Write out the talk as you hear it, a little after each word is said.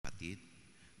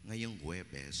Ngayong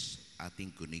Huwebes,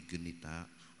 ating guni-gunita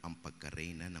ang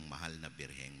pagkareyna ng mahal na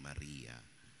Birheng Maria.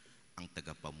 Ang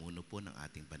tagapamuno po ng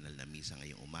ating banal na misa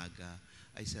ngayong umaga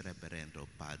ay si Reverendo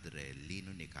Padre Lino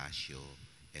Nicasio,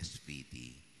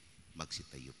 SVD.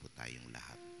 Magsitayo po tayong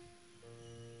lahat.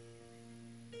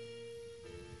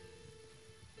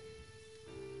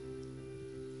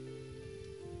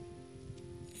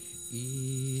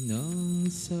 Inang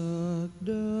sakdalinis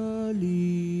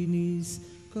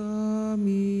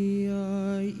kami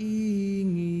ay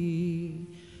ingi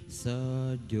sa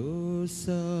Diyos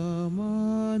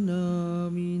Ama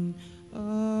namin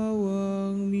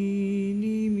awang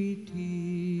minimiti.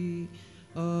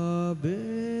 Ave,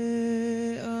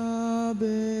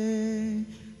 Ave,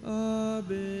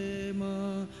 Ave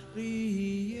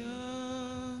Maria,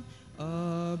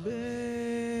 Ave,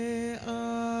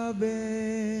 Ave,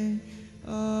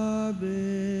 Ave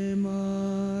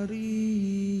Maria.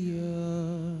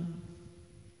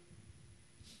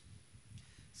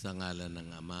 Sa ngalan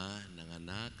ng Ama, ng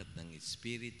Anak at ng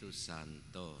Espiritu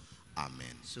Santo.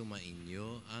 Amen.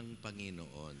 Sumainyo ang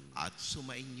Panginoon. At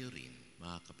sumainyo rin.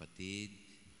 Mga kapatid,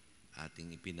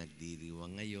 ating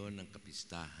ipinagdiriwang ngayon ang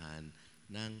kapistahan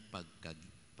ng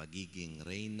pagiging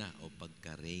reyna o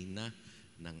pagkareyna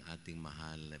ng ating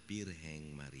mahal na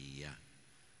Birheng Maria.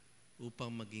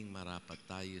 Upang maging marapat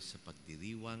tayo sa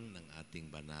pagdiriwang ng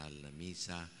ating banal na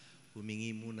misa,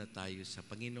 humingi muna tayo sa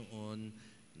Panginoon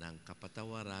ng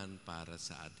kapatawaran para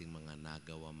sa ating mga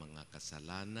nagawa mga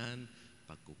kasalanan,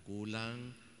 pagkukulang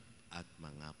at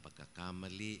mga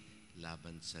pagkakamali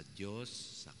laban sa Diyos,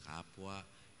 sa kapwa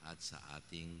at sa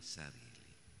ating sarili.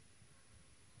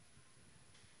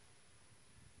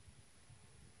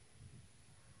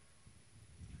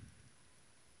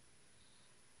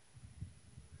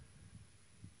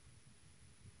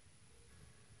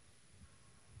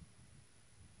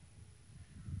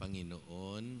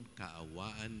 Panginoon,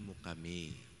 kaawaan mo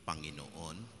kami.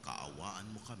 Panginoon,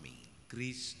 kaawaan mo kami.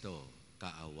 Kristo,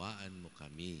 kaawaan mo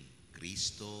kami.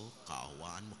 Kristo,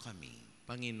 kaawaan mo kami.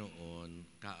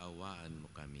 Panginoon, kaawaan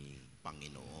mo kami.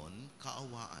 Panginoon,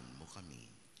 kaawaan mo kami.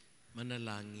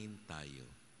 Manalangin tayo.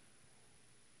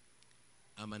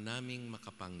 Ama naming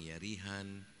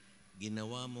makapangyarihan,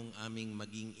 ginawa mong aming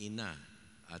maging ina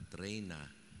at reyna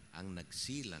ang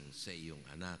nagsilang sa iyong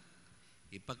anak.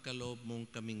 Ipagkaloob mong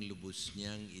kaming lubos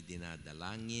niyang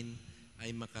idinadalangin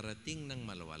ay makarating ng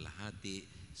malawalhati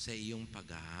sa iyong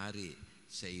paghahari,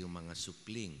 sa iyong mga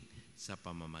supling, sa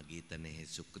pamamagitan ni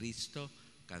Hesukristo,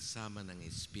 kasama ng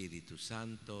Espiritu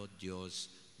Santo,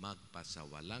 Diyos,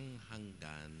 magpasawalang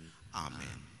hanggan.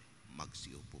 Amen.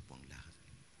 Magsiupo pong lahat.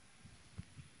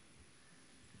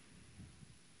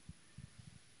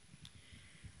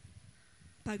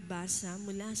 Pagbasa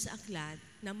mula sa aklat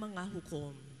ng mga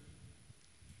hukom.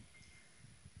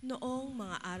 Noong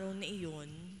mga araw na iyon,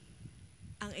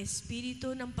 ang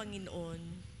Espiritu ng Panginoon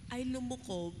ay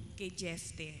lumukob kay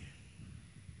Jefte.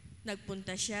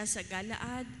 Nagpunta siya sa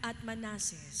Galaad at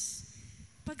Manases.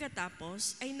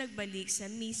 Pagkatapos ay nagbalik sa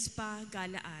Mispa,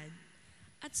 Galaad,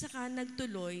 at saka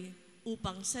nagtuloy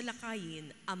upang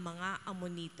salakayin ang mga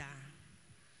Amonita.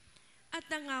 At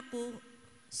nangako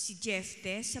si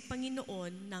Jefte sa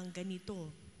Panginoon ng ganito: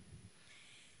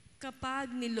 kapag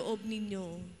niloob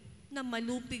ninyo na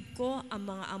malupig ko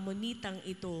ang mga Amonitang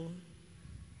ito,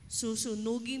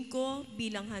 susunugin ko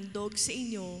bilang handog sa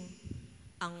inyo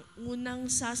ang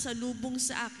unang sasalubong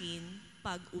sa akin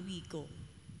pag-uwi ko.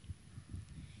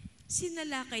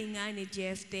 Sinalakay nga ni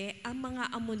Jefte ang mga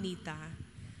Amonita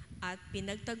at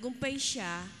pinagtagumpay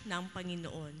siya ng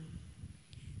Panginoon.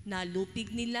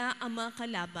 Nalupig nila ang mga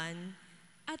kalaban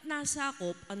at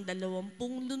nasakop ang 20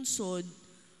 lungsod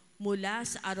mula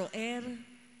sa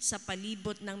Aroer, sa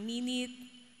palibot ng Minit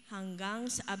hanggang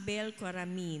sa Abel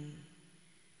Quaramin.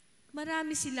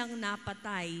 Marami silang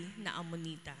napatay na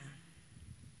Amonita.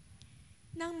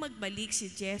 Nang magbalik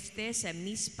si Jefte sa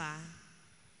Mispa,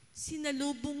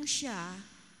 sinalubong siya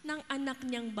ng anak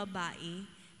niyang babae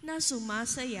na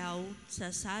sumasayaw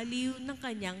sa saliw ng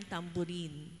kanyang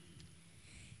tamburin.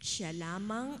 Siya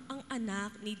lamang ang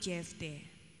anak ni Jefte.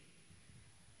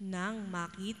 Nang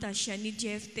makita siya ni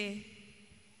Jefte,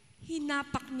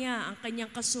 hinapak niya ang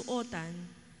kanyang kasuotan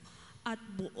at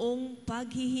buong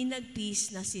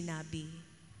paghihinagpis na sinabi,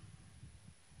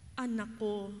 "Anak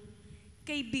ko,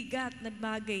 kay bigat na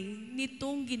bagay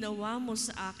nitong ginawa mo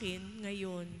sa akin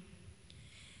ngayon.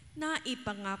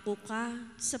 Naipangako ka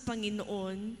sa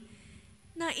Panginoon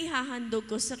na ihahandog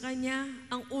ko sa Kanya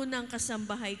ang unang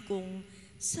kasambahay kong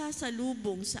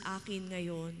sasalubong sa akin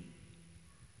ngayon."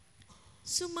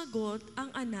 Sumagot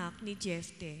ang anak ni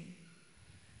Jefte,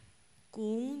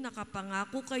 "Kung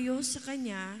nakapangako kayo sa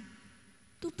Kanya,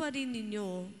 tuparin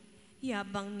ninyo,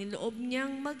 yabang niloob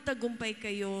niyang magtagumpay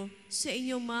kayo sa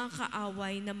inyong mga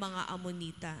kaaway na mga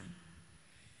Amonita.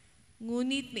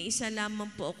 Ngunit may isa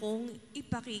lamang po akong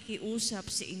ipakikiusap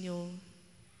sa inyo.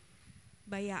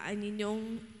 Bayaan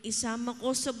ninyong isama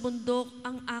ko sa bundok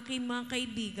ang aking mga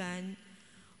kaibigan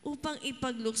upang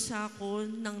ipagluksa ko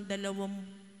ng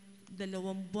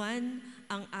dalawang buwan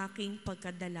ang aking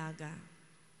pagkadalaga.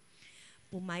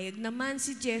 Pumayag naman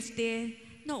si Jefte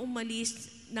na umalis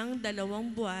ng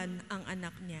 2 buwan ang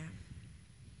anak niya.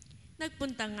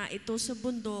 Nagpunta nga ito sa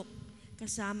bundok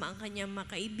kasama ang kanyang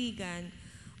mga kaibigan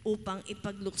upang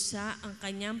ipagluksa ang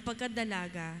kanyang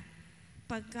pagkadalaga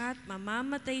pagkat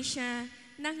mamamatay siya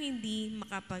nang hindi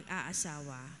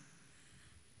makapag-aasawa.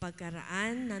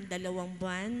 Pagkaraan ng 2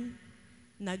 buwan,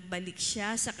 nagbalik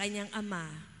siya sa kanyang ama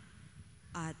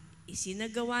at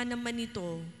isinagawa naman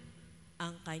nito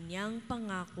ang kanyang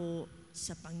pangako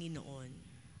sa Panginoon.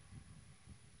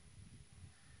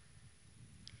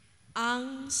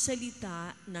 Ang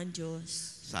salita ng Diyos.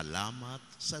 Salamat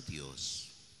sa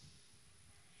Diyos.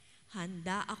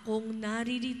 Handa akong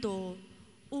naririto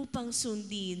upang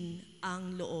sundin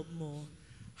ang loob mo.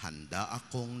 Handa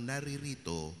akong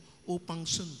naririto upang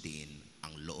sundin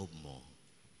ang loob mo.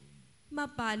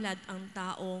 Mapalad ang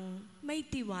taong may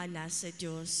tiwala sa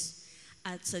Diyos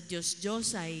at sa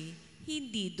Diyos-Diyos ay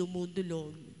hindi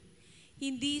dumudulog,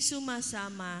 hindi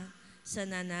sumasama sa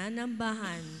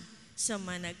nananambahan sa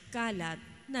managkalat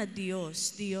na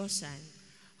Diyos-Diyosan.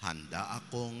 Handa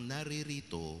akong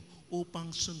naririto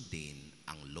upang sundin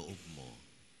ang loob mo.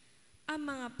 Ang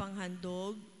mga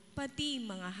panghandog, pati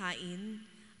mga hain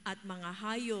at mga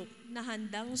hayop na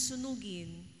handang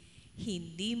sunugin,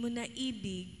 hindi mo na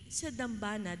ibig sa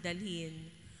dambana dalhin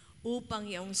upang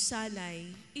iyong salay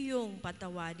iyong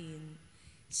patawarin.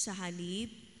 Sa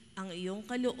halip, ang iyong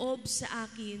kaloob sa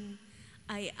akin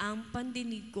ay ang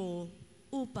pandinig ko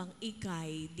upang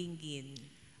ika'y dinggin.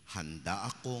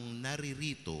 Handa akong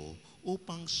naririto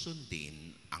upang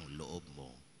sundin ang loob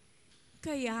mo.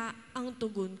 Kaya ang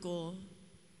tugon ko,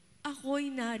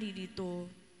 ako'y naririto,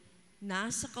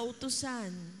 nasa kautusan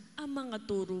ang mga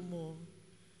turo mo.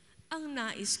 Ang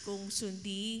nais kong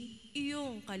sundi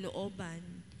iyong kalooban,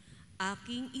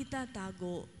 aking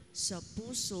itatago sa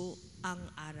puso ang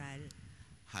aral.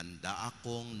 Handa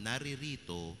akong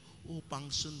naririto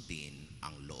upang sundin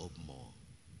ang loob mo.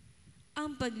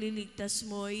 Ang pagliligtas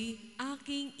mo'y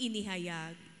aking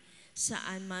inihayag,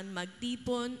 saan man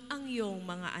magtipon ang iyong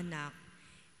mga anak.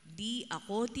 Di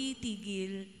ako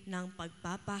titigil ng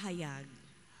pagpapahayag.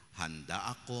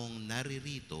 Handa akong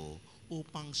naririto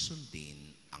upang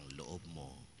sundin ang loob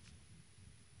mo.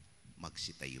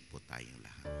 Magsitayo po tayong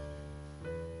lahat.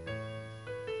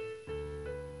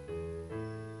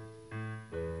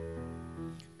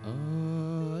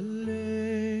 Alleluia,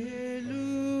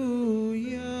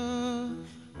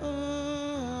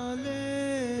 alleluia,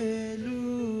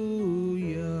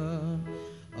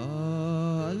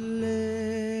 alleluia,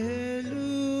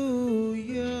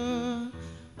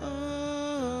 alleluia.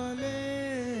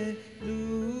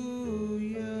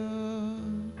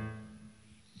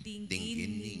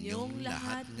 Dinggin ninyong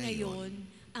lahat ngayon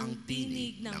ang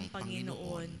tinig ng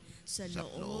Panginoon sa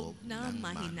loob ng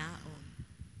mahinaon.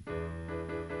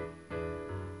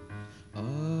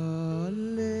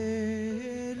 Alleluia,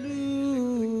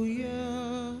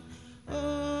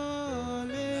 alleluia,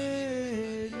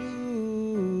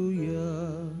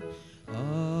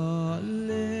 alleluia,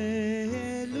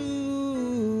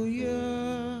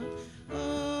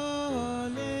 alleluia.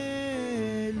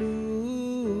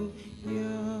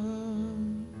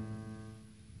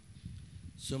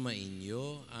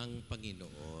 Sumainyo ang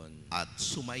Panginoon. At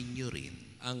sumainyo rin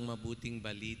Ang mabuting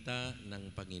balita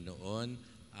ng Panginoon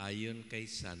ayon kay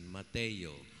San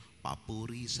Mateo.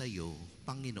 papuri sa iyo,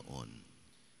 Panginoon.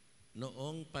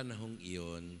 Noong panahong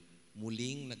iyon,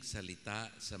 muling nagsalita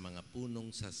sa mga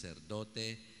punong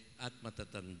saserdote at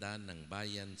matatanda ng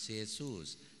bayan si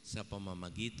Jesus sa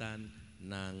pamamagitan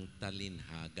ng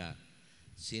talinhaga.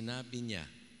 Sinabi niya,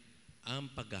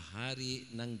 ang paghahari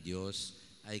ng Diyos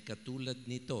ay katulad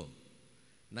nito.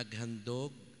 Naghandog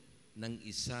ng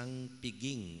isang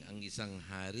piging ang isang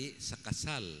hari sa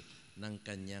kasal ng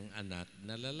kanyang anak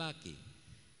na lalaki.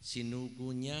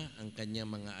 Sinugo niya ang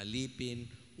kanyang mga alipin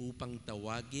upang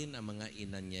tawagin ang mga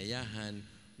inanyayahan,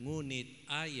 ngunit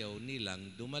ayaw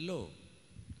nilang dumalo.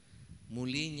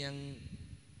 Muli niyang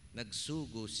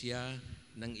nagsugo siya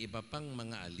ng iba pang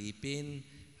mga alipin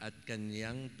at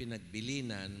kanyang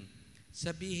pinagbilinan,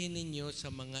 sabihin ninyo sa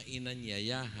mga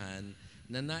inanyayahan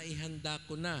na naihanda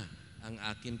ko na ang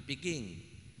aking piging,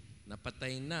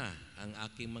 napatay na ang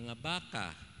aking mga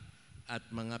baka at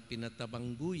mga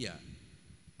pinatabang guya.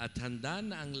 at handa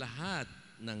na ang lahat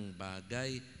ng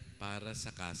bagay para sa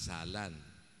kasalan.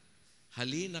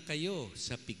 Halina kayo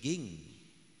sa piging.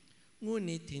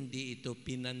 Ngunit hindi ito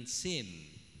pinansin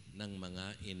ng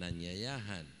mga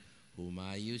inanyayahan.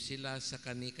 Humayo sila sa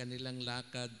kani-kanilang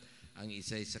lakad, ang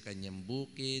isa'y sa kanyang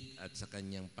bukid at sa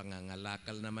kanyang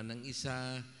pangangalakal naman ng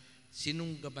isa.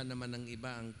 Sinunggaban naman ng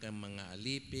iba ang mga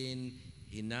alipin,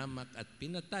 hinamak at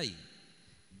pinatay.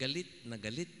 Galit na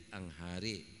galit ang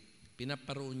hari.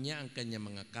 Pinaparoon niya ang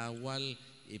kanyang mga kawal,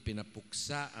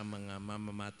 ipinapuksa ang mga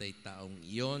mamamatay taong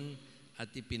iyon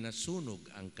at ipinasunog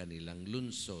ang kanilang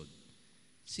lunsod.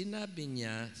 Sinabi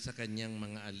niya sa kanyang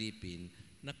mga alipin,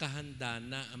 nakahanda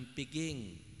na ang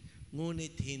piging.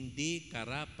 Ngunit hindi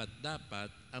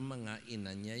karapat-dapat ang mga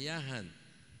inanyayahan.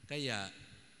 Kaya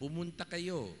pumunta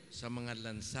kayo sa mga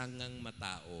lansangang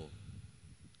matao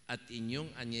at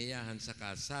inyong anyayahan sa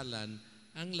kasalan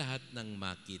ang lahat ng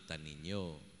makita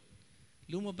ninyo.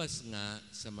 Lumabas nga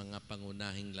sa mga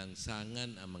pangunahing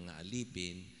lansangan ang mga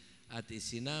alipin at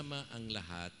isinama ang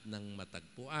lahat ng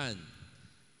matagpuan,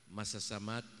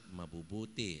 masasama't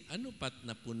mabubuti. Ano pat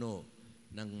na puno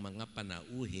ng mga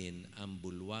panauhin ang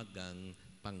bulwagang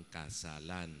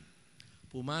pangkasalan.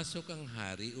 Pumasok ang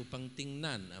hari upang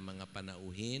tingnan ang mga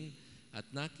panauhin at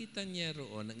nakita niya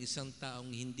roon ang isang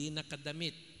taong hindi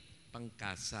nakadamit,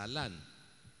 pangkasalan.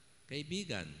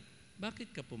 Kaibigan,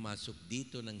 bakit ka pumasok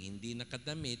dito ng hindi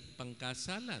nakadamit,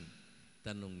 pangkasalan?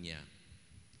 Tanong niya.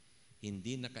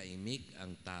 Hindi nakaimik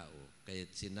ang tao,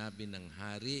 kaya't sinabi ng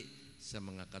hari sa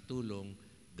mga katulong,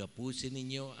 gapusin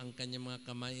ninyo ang kanyang mga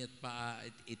kamay at paa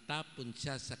at itapon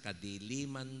siya sa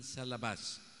kadiliman sa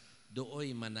labas.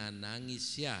 Dooy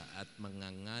mananangis siya at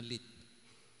mangangalit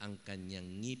ang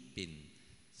kanyang ngipin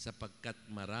sapagkat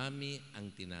marami ang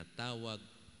tinatawag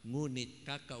ngunit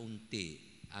kakaunti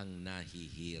ang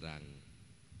nahihirang.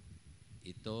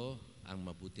 Ito ang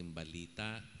mabuting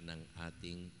balita ng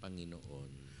ating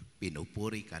Panginoon.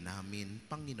 Pinupuri ka namin,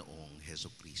 Panginoong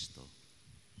Hesukristo.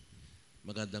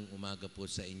 Magandang umaga po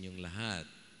sa inyong lahat.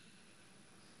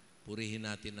 Purihin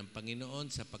natin ang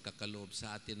Panginoon sa pagkakaloob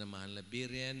sa atin ng mahal na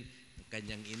Birhen, ang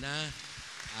kanyang ina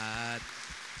at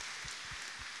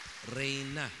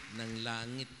reyna ng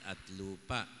langit at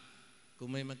lupa.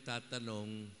 Kung may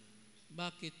magtatanong,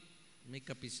 bakit may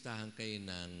kapistahan kayo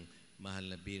ng mahal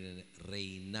na Birhen,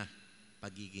 reyna,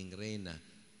 pagiging reyna?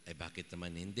 Ay bakit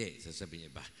naman hindi? Sasabihin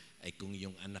niya ba, ay kung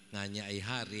yung anak nga niya ay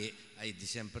hari, ay di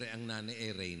siyempre ang nanay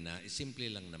ay reyna, simple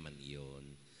lang naman iyon.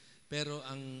 Pero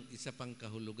ang isa pang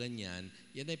kahulugan niyan,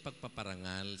 yan ay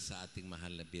pagpaparangal sa ating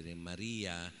mahal na Birhen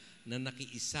Maria na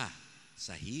nakiisa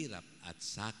sa hirap at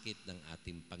sakit ng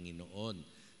ating Panginoon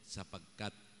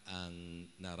sapagkat ang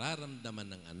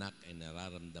nararamdaman ng anak ay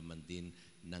nararamdaman din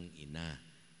ng ina.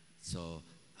 So,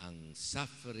 ang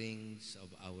sufferings of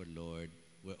our Lord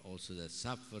were also the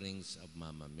sufferings of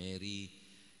Mama Mary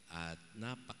at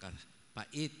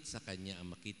napakapait sa kanya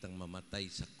ang makitang mamatay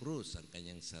sa krus ang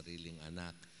kanyang sariling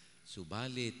anak.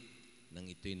 Subalit, nang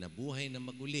ito'y nabuhay na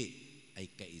maguli, ay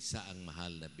kaisa ang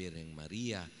mahal na Birheng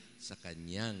Maria sa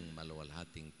kanyang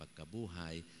maluwalhating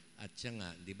pagkabuhay. At siya nga,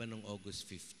 di ba noong August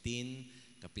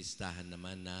 15, kapistahan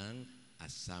naman ng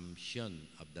Assumption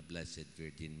of the Blessed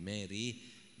Virgin Mary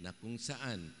na kung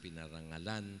saan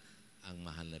pinarangalan ang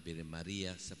mahal na Birhen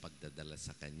Maria sa pagdadala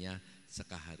sa kanya sa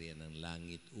kaharian ng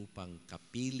langit upang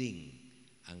kapiling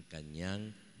ang kanyang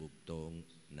bugtong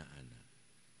na anak.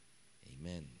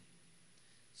 Amen.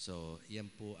 So,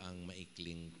 yan po ang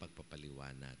maikling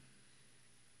pagpapaliwanag.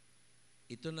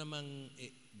 Ito namang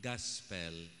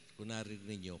gospel, kung narinig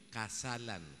ninyo,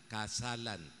 kasalan,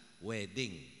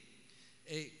 wedding.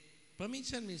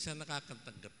 Paminsan-minsan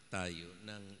nakakatanggap tayo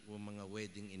ng mga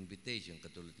wedding invitation.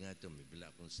 Katulad nga ito, may bila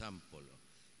akong sample.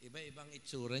 Iba-ibang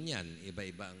itsura niyan,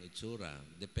 iba-iba ang itsura.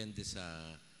 Depende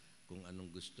sa kung anong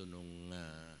gusto nung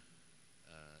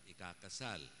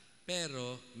ikakasal.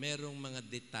 Pero merong mga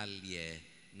detalye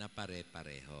na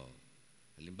pare-pareho.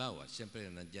 Halimbawa,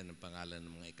 siyempre nandiyan ang pangalan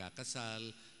ng mga ikakasal,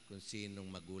 kung sinong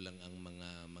magulang ang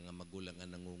mga magulang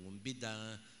ang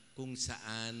nangungumbida, kung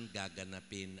saan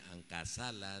gaganapin ang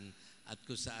kasalan, at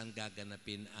kung saan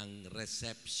gaganapin ang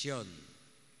reception.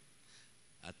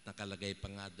 At nakalagay pa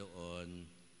nga doon,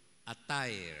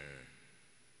 attire,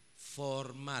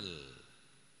 formal.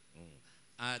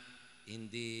 At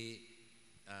hindi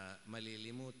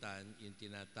malilimutan yung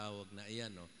tinatawag na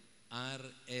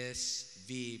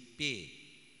RSVP.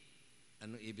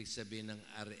 Ano ibig sabihin ng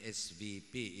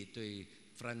RSVP? Ito'y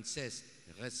Frances,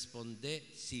 responde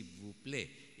s'il vous plaît.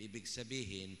 Ibig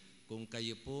sabihin, kung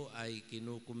kayo po ay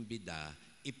kinukumbida,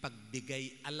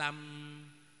 ipagbigay alam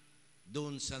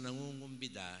doon sa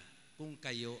nangungumbida kung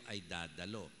kayo ay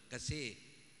dadalo. Kasi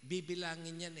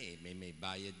bibilangin yan eh. May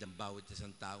bayad ng bawat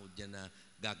isang tao dyan na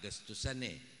gagastusan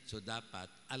eh. So dapat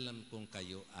alam kung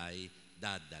kayo ay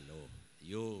dadalo.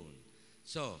 Yun.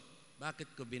 So,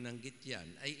 bakit ko binanggit yan?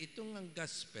 Ay itong ang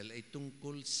gospel ay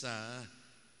tungkol sa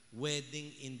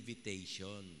wedding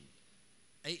invitation.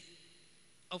 Ay,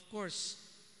 of course,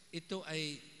 ito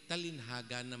ay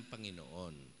talinhaga ng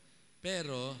Panginoon.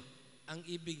 Pero, ang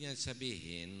ibig niya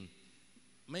sabihin,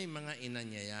 may mga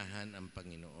inanyayahan ang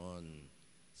Panginoon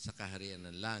sa kaharian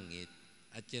ng langit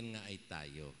at yan nga ay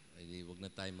tayo. Ay, huwag na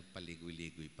tayo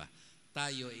magpaligoy-ligoy pa.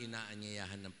 Tayo ay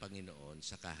inaanyayahan ng Panginoon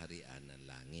sa kaharian ng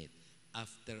langit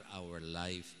after our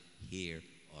life here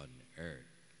on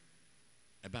earth.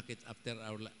 Ay bakit after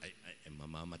our life? Ay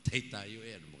mamamatay tayo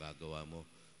eh. Ano magagawa mo?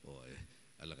 O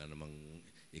alam ka namang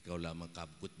ikaw lamang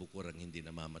kabukot-bukurang hindi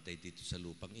namamatay dito sa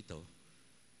lupang ito.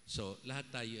 So,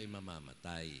 lahat tayo ay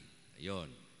mamamatay.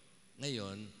 Ayun.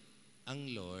 Ngayon, ang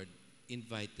Lord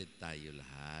invited tayo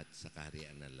lahat sa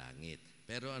kaharian ng langit.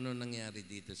 Pero ano nangyari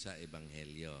dito sa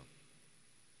Ebanghelyo?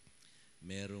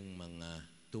 Merong mga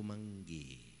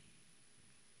tumanggi,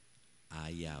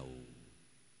 ayaw,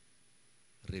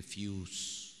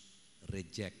 refuse,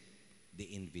 reject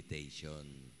the invitation.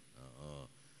 Oo.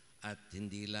 At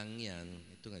hindi lang yan,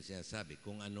 ito nga sinasabi,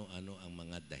 kung ano-ano ang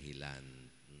mga dahilan.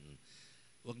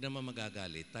 Huwag naman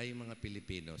magagalit. Tayo mga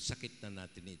Pilipino, sakit na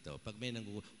natin ito. Pag may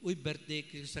uy, birthday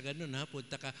ko sa ganun ha,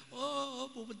 punta ka. Oo,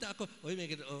 pupunta ako. Uy, may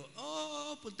ganun.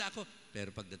 Oo, punta ako.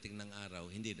 Pero pagdating ng araw,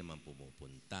 hindi naman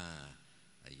pumupunta.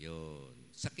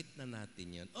 Ayun. Sakit na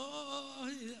natin yun. Oo.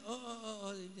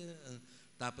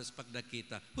 Tapos pag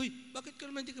nakita, huy, bakit ka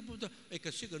naman hindi ka pupunta?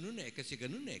 Kasi ganun eh, kasi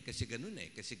ganun eh, kasi ganun eh,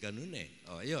 kasi ganun eh.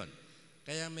 O, ayun.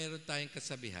 Kaya meron tayong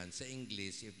kasabihan sa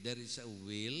English, if there is a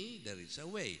will, there is a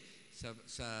way.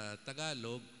 Sa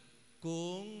Tagalog,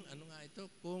 kung, ano nga ito?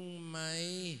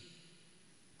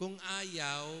 Kung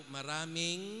ayaw,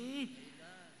 maraming,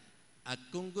 at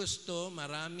kung gusto,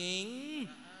 maraming,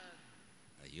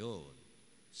 ayun.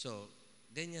 So,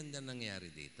 ganyan na nangyari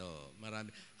dito.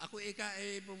 Marami. Ako ika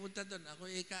ay pupunta doon.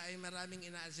 Ako ika ay maraming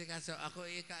inaasikaso. Ako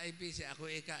ika ay busy. Ako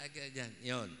ika ay ganyan.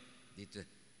 Yun. Dito.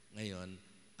 Ngayon,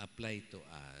 apply to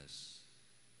us.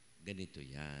 Ganito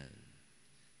yan.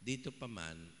 Dito pa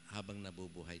man, habang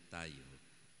nabubuhay tayo,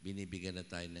 binibigyan na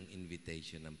tayo ng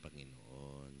invitation ng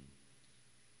Panginoon.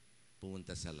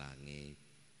 Pumunta sa langit.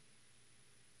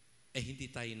 Eh, hindi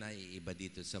tayo naiiba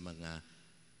dito sa mga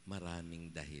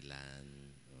maraming dahilan.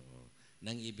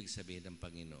 Nang ibig sabihin ng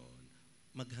Panginoon,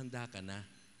 maghanda ka na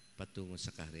patungo sa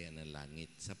kaharian ng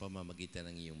langit sa pamamagitan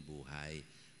ng iyong buhay.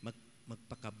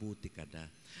 Magpakabuti ka na.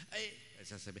 Ay,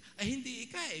 sasabihin, ay hindi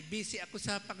busy ako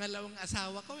sa pangalawang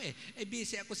asawa ko eh.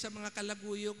 Busy ako sa mga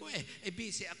kalaguyo ko eh.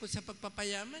 Busy ako sa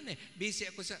pagpapayaman eh. Busy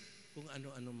ako sa kung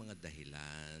ano-ano mga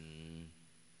dahilan.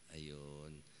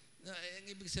 Ayun. Ang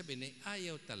ibig sabihin eh,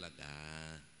 ayaw talaga.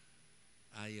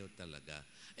 Ayaw talaga.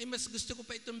 Ay, mas gusto ko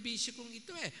pa itong bisyo kong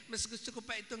ito eh. Mas gusto ko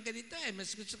pa itong ganito eh.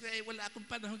 Mas gusto ko, wala akong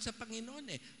panahon sa Panginoon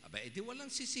eh. Aba, edi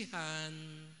walang sisihan.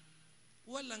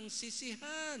 Walang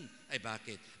sisihan. Ay,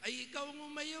 bakit? Ay, ikaw ang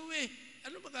umayaw eh.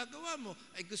 Ano magagawa mo?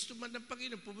 Ay, gusto man ng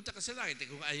Panginoon, pumunta ka sa langit. Eh,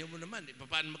 kung ayaw mo naman,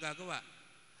 paano magagawa?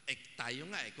 Eh,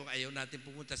 tayo nga eh, kung ayaw natin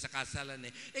pumunta sa kasalan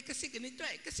eh, kasi ganito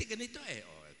eh, kasi ganito eh.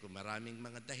 O, kung maraming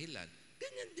mga dahilan,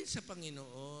 ganyan din sa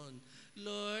Panginoon.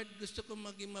 Lord, gusto ko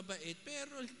maging mabait,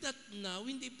 pero not now,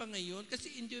 hindi pa ngayon,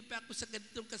 kasi enjoy pa ako sa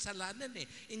ganitong kasalanan eh.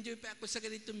 Enjoy pa ako sa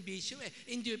ganitong bisyo eh.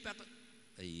 Enjoy pa ako.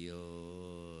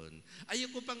 Ayun.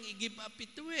 Ayoko pang i-give up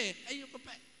ito eh. Ayoko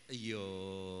pa.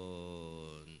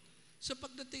 Ayun. So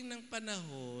pagdating ng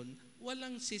panahon,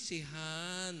 walang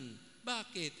sisihan.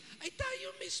 Bakit? Ay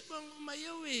tayo mismo ang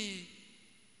umayaw eh.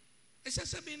 Ay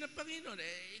sasabihin ng Panginoon,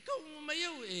 ikaw ang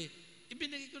umayaw eh.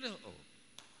 Ibinigay ko na,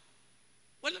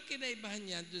 walang kinaibahan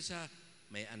yan doon sa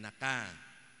may anak ka.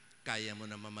 Kaya mo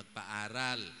naman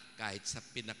magpaaral kahit sa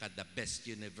pinaka-the best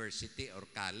university or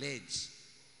college.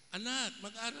 Anak,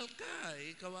 mag-aral ka.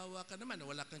 Kawawa ka naman.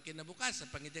 Wala kang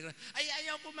kinabukasan. Pangitin ka, ay,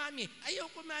 ayaw ko, mami.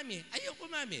 Ayaw ko, mami. Ayaw ko,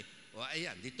 mami. O,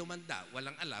 ayan, di tumanda.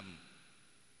 Walang alam.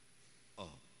 O,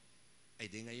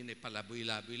 ay di ngayon ay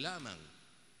palaboy-laboy lamang.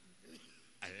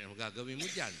 Ay, ano gagawin mo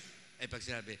dyan? Ay, pag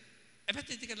sinabi, ay,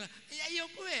 ba't hindi ka na, ay, ayaw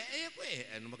ko eh. Ayaw ko eh.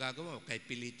 Ano magagawa mo? Kahit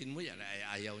pilitin mo yan.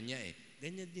 Ay, ayaw niya eh.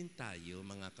 Ganyan din tayo,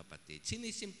 mga kapatid.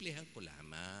 Sinisimplihan ko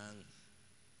lamang.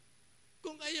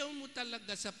 Kung ayaw mo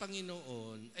talaga sa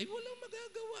Panginoon, ay walang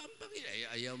magagawa ang Panginoon. Ay,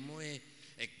 ayaw mo eh.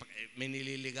 May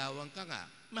nililigawan ka nga.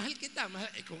 Mahal kita. Mahal.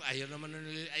 Kung ayaw naman,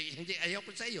 hindi, ayaw ko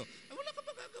sa iyo. Ay, wala ka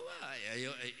magagawa.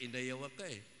 Inayaw ka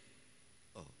eh.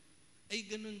 Oh. Ay,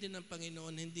 ganun din ang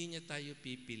Panginoon. Hindi niya tayo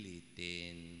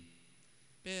pipilitin.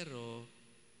 Pero,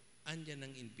 andyan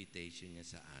ang invitation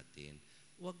niya sa atin.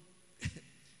 Wag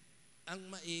ang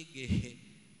maigi,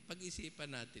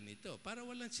 pag-isipan natin ito para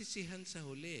walang sisihan sa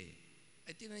huli.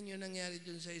 Ay tinan nyo nangyari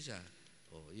dun sa isa.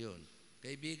 Yun.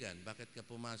 Kaibigan, bakit ka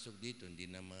pumasok dito? Hindi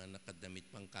na mga nakadamit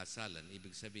pang kasalan.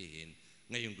 Ibig sabihin,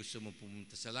 ngayon gusto mo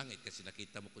pumunta sa langit kasi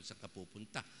nakita mo kung saan ka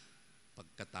pupunta.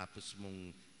 Pagkatapos mong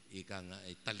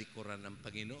ay talikuran ng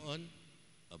Panginoon,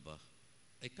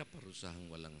 ay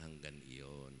kaparusahang walang hanggan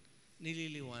iyon.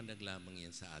 Nililiwanag lamang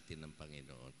yan sa atin ng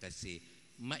Panginoon kasi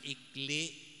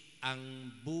maikli ang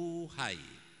buhay.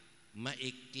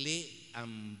 Maikli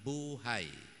ang buhay.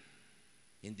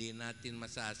 Hindi natin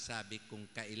masasabi kung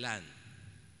kailan.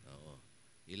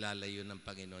 Ilalayo ng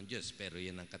Panginoon Diyos, pero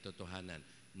yan ang katotohanan.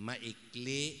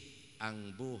 Maikli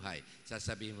ang buhay.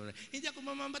 Sasabihin mo na, hindi ako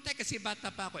mamamatay kasi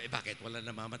bata pa ako. Bakit? Wala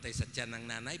namamatay sa tiyan ng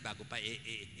nanay bago pa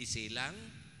isilang?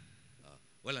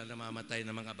 Wala namamatay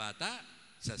ng mga bata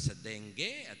sa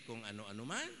dengue at kung ano-ano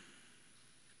man?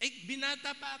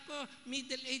 Binata pa ako,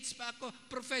 middle age pa ako,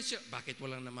 professional. Bakit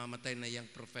walang namamatay na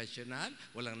young professional?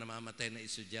 Walang namamatay na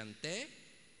estudyante?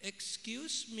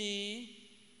 Excuse me.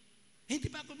 Hindi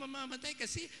pa ako mamamatay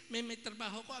kasi may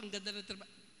trabaho ko, ang ganda ng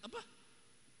trabaho.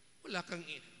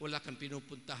 Wala kang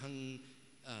pinupuntahang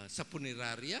sa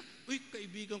punerarya. Uy,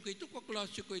 kaibigan ko ito,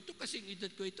 kaklase ko ito, kasing edad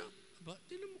ko ito.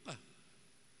 Tinan mo ka.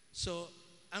 So,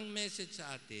 ang message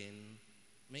sa atin,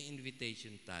 may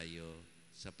invitation tayo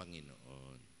sa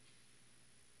Panginoon.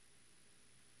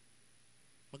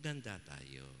 Maganda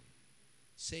tayo.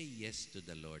 Say yes to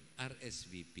the Lord.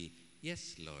 RSVP,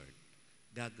 yes Lord.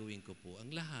 Gagawin ko po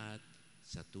ang lahat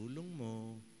sa tulong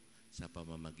mo, sa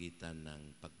pamamagitan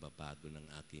ng pagbabago ng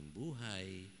aking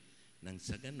buhay, nang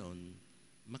sa ganon,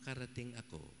 makarating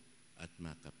ako at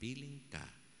makapiling ka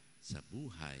sa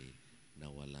buhay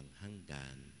na walang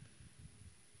hanggan.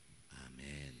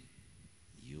 Amen.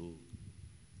 You.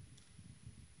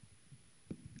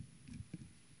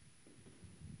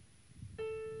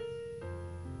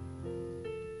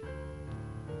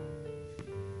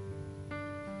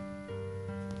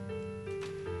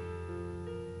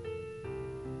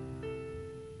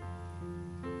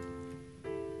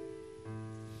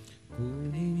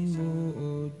 Kunin mo,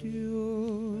 O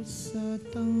Diyos, at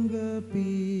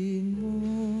tanggapin mo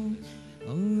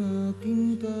ang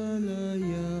aking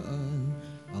kalayaan,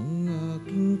 ang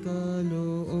aking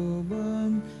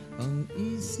kalooban, ang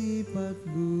isip at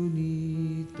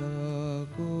gunita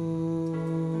ko.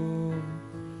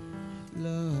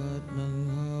 Lahat ng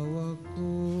hawak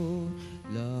ko,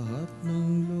 lahat ng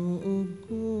loob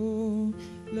ko,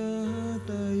 lahat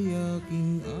ay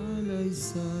aking alay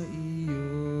sa iyo.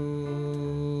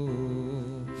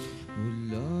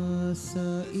 Mula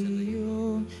sa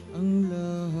iyo ang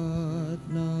lahat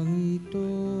ng ito,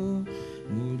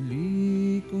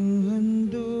 muli kong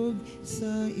handog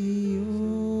sa iyo.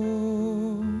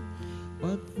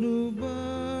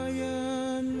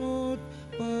 Patnubayan mo't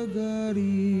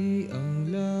pag-ari ang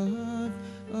lahat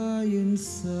ayon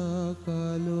sa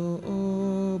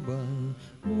kalooban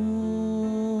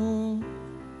mo.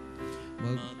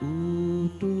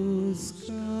 Mag-utos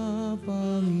ka,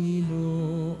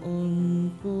 Panginoon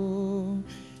ko,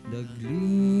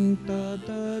 dagling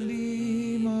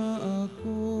tatalima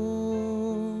ako.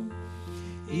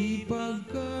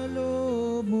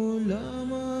 Ipagkaloob mo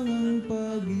lamang ang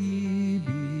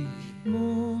pag-ibig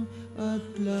mo at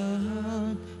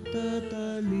lahat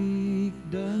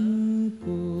tatalikdan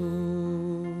ko.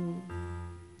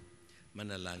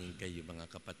 Manalangin kayo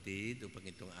mga kapatid upang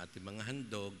itong ating mga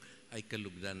handog ay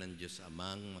kalugdan ng Diyos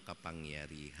Amang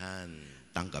makapangyarihan.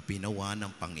 Tanggapin nawa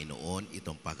ng Panginoon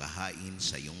itong paghahain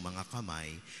sa iyong mga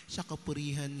kamay sa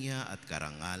kapurihan niya at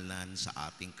karangalan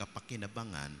sa ating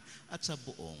kapakinabangan at sa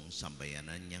buong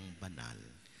sambayanan niyang banal.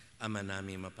 Ama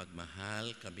naming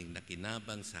mapagmahal, kaming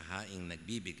nakinabang sa haing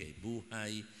nagbibigay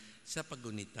buhay sa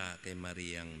pagunita kay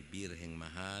Mariang Birheng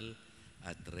Mahal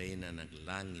at Reyna ng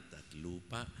langit at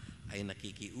lupa, ay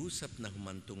nakikiusap na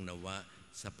humantong nawa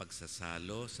sa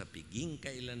pagsasalo sa piging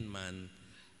kailanman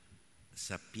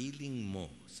sa piling mo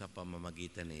sa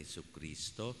pamamagitan ni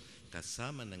Jesucristo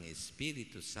kasama ng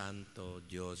Espiritu Santo,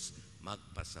 Diyos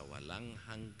magpasawalang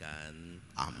hanggan.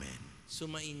 Amen.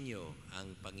 Sumainyo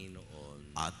ang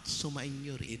Panginoon. At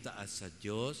sumainyo rin. Itaas sa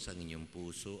Diyos ang inyong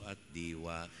puso at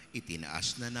diwa.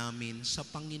 Itinaas na namin sa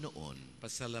Panginoon.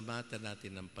 Pasalamatan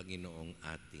natin ang Panginoong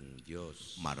ating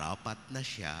Diyos. Marapat na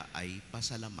siya ay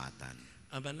pasalamatan.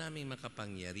 Ama naming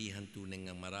makapangyarihan, tunay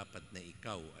ngang marapat na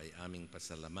ikaw ay aming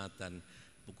pasalamatan.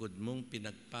 Bukod mong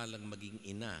pinagpalang maging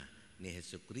ina ni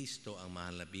Jesucristo, ang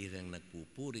mahal na birheng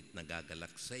nagpupurit,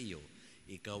 nagagalak sa iyo,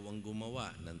 Ikaw ang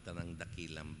gumawa ng tanang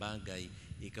dakilang bagay,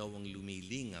 ikaw ang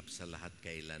lumilingap sa lahat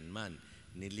kailanman.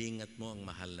 Nilingat mo ang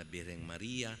mahal na Birheng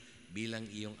Maria bilang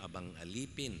iyong abang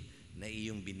alipin na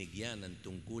iyong binigyan ng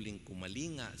tungkuling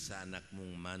kumalinga sa anak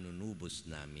mong manunubos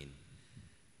namin.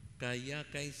 Kaya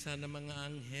kaysa ng mga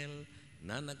anghel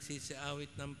na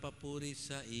nagsisiawit ng papuri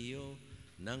sa iyo,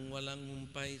 nang walang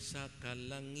humpay sa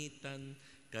kalangitan,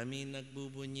 kami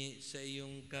nagbubunyi sa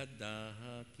iyong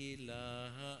kadakilaan.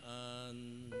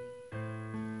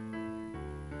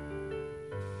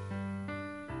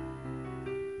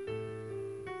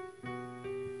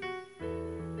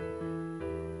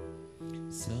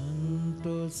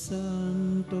 Santo,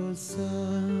 Santo,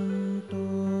 Santo,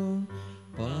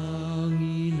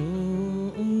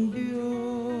 Panginoong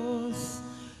Diyos,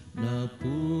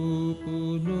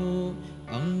 napupuno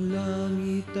ang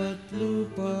langit at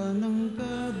lupa ng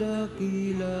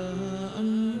kadakilaan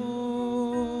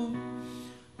mo.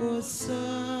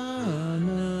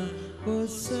 Hosana,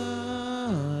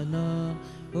 Hosana,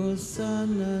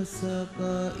 Hosana sa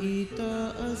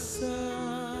kaitaasan.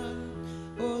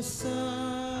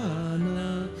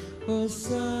 Hosana,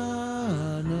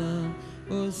 Hosana,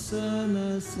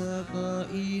 Hosana sa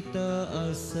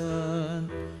kaitaasan.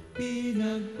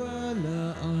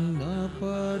 Pinagpala ang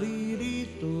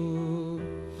naparirito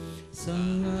sa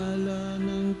ngalan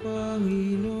ng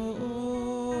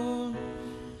Panginoon.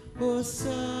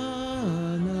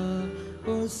 Hosana,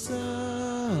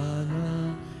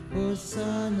 Hosana,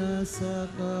 Hosana sa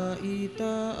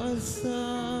kaitaasan.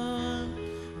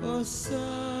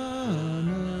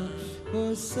 Hosana,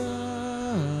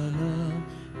 Hosana,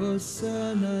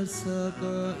 Hosana sa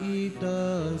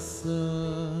kaitaasan.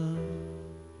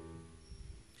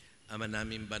 Ama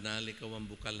namin banal, ikaw ang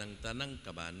bukal ng tanang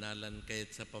kabanalan,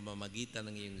 kaya't sa pamamagitan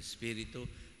ng iyong Espiritu,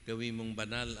 gawin mong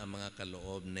banal ang mga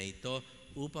kaloob na ito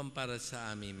upang para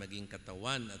sa amin maging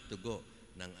katawan at dugo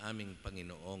ng aming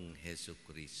Panginoong Hesu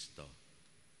Kristo.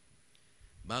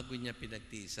 Bago niya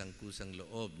pinagtiis ang kusang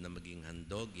loob na maging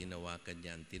handog, hinawakan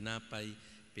niya ang tinapay,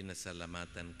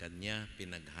 pinasalamatan kanya,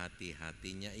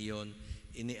 pinaghati-hati niya iyon,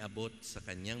 iniabot sa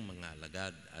kanyang mga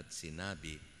alagad at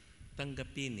sinabi,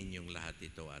 "Tanggapin ninyong lahat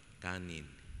ito at kanin.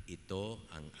 Ito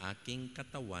ang aking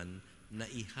katawan na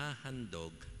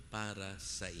ihahandog para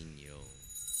sa inyo."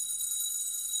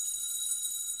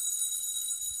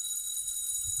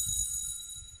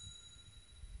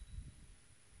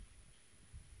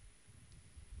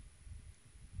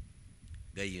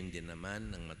 Gayon din naman,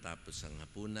 nang matapos ang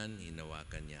hapunan,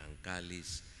 hinawakan niya ang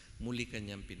kalis, muli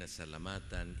kanyang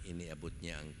pinasalamatan, iniabot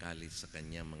niya ang kalis sa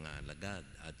kanyang mga alagad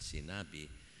at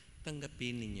sinabi,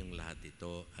 "Tanggapin ninyong lahat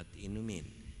ito at inumin.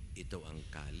 Ito ang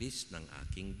kalis ng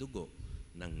aking dugo,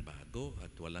 ng bago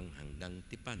at walang hanggang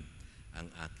tipan. Ang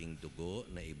aking dugo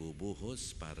na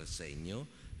ibubuhos para sa inyo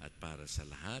at para sa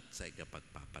lahat sa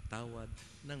ikapagpapatawad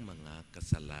ng mga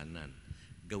kasalanan.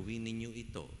 Gawin ninyo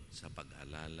ito sa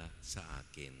pag-alala sa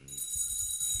akin."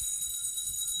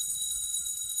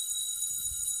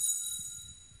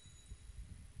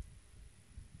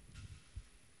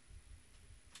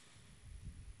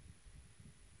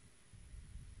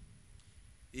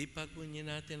 Ipagbunyi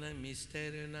natin ang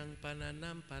misteryo ng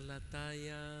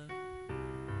pananampalataya.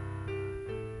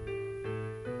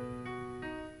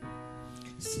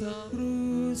 Sa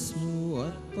krus mo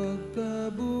at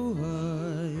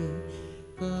pagkabuhay,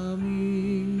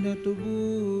 kaming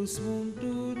natubos mong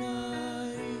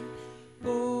tunay.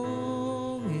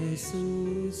 Poong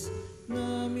Jesus,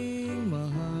 naming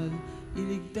mahal,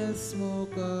 iligtas mo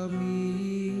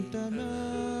kaming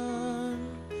tanan.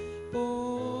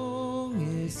 Poong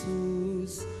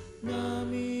Jesus,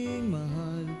 naming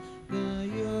mahal,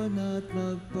 ngayon at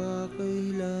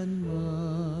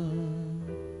magpakailanman.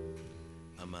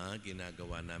 Ama,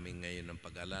 ginagawa namin ngayon ang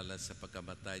pag-alala sa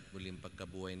pagkamatay at muling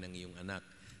pagkabuhay ng iyong anak.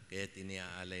 Kaya't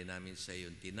iniaalay namin sa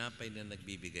iyo ang tinapay na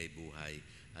nagbibigay buhay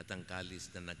at ang kalis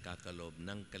na nagkakaloob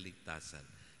ng kaligtasan.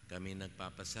 Kami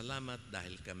nagpapasalamat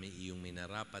dahil kami iyong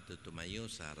minarapat at tumayo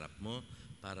sa harap mo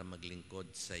para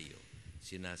maglingkod sa iyo.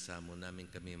 Sinasamo namin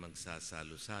kami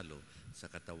magsasalo-salo sa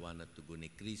katawan at dugo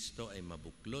ni Kristo ay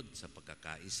mabuklod sa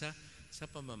pagkakaisa sa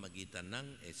pamamagitan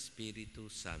ng Espiritu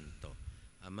Santo.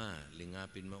 Ama,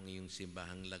 lingapin mo ang iyong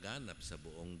simbahang laganap sa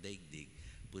buong daigdig.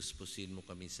 Puspusin mo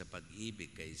kami sa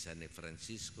pag-ibig kay San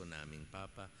Francisco na aming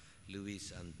Papa,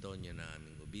 Luis Antonio na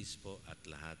aming Obispo at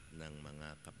lahat ng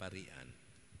mga kaparian.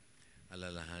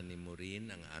 Alalahanin mo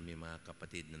rin ang aming mga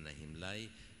kapatid na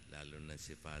nahimlay, lalo na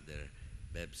si Father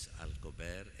Bebs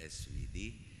Alcober,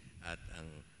 SVD, at ang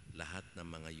lahat ng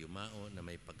mga yumao na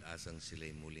may pag-asang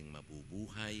sila'y muling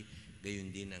mabubuhay,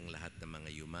 gayon din ang lahat ng mga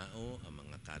yumao, ang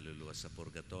mga kaluluwa sa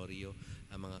purgatorio,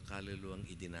 ang mga kaluluwang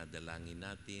idinadalangin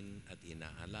natin at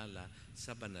inaalala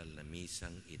sa banal na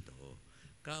misang ito.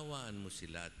 Kaawaan mo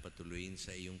sila at patuloyin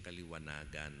sa iyong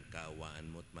kaliwanagan.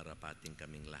 Kaawaan mo at marapating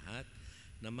kaming lahat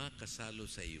na makasalo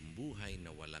sa iyong buhay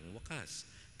na walang wakas.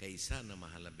 Kaysa na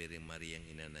mahal na Birheng Mariang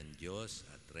Ina ng Diyos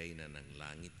at Reyna ng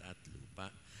Langit at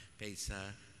Lupa,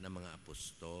 kaysa na mga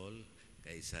apostol,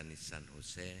 kaysa ni San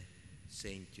Jose,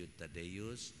 Saint Jude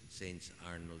Thaddeus, Saints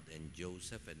Arnold and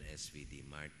Joseph and SVD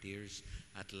Martyrs,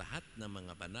 at lahat ng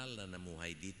mga banal na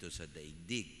namuhay dito sa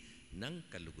daigdig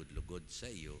ng kalugod-lugod sa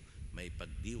iyo, may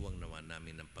pagdiwang nawa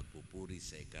namin ng pagpupuri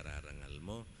sa ikararangal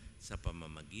mo sa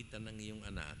pamamagitan ng iyong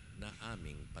anak na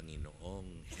aming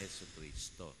Panginoong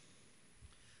Hesukristo.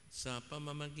 Sa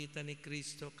pamamagitan ni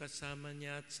Kristo, kasama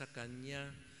niya at sa Kanya,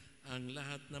 ang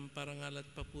lahat ng parangal at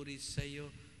papuri sa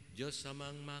iyo, Diyos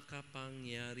amang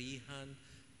makapangyarihan,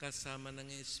 kasama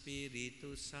ng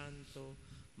Espiritu Santo,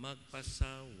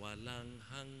 magpasa walang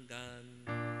hanggan.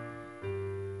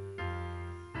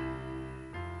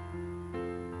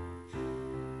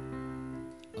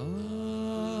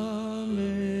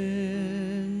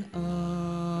 Amen,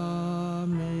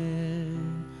 amen,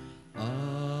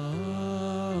 amen.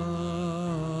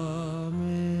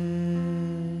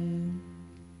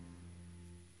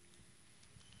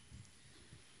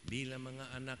 Bilang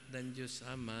mga anak ng Diyos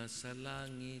Ama sa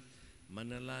langit,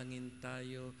 manalangin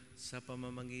tayo sa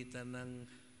pamamagitan ng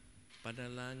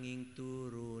panalangin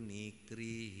turo ni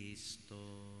Kristo.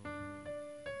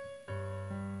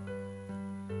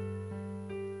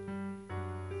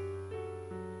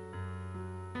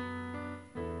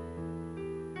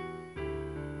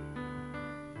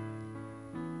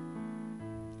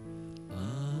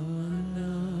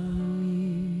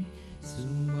 Manalangin,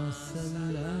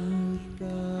 sumasalangit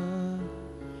ka,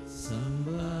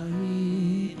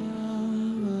 sambahin ang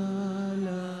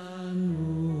ngalan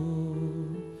mo,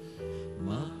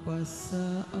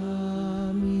 magpasa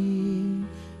amin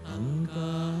ang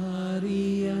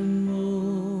kaharian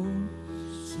mo,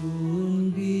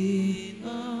 sundin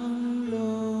ang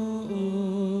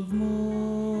loob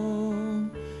mo,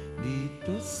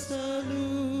 dito sa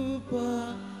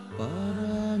lupa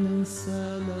para ng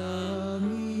sa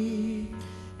langit.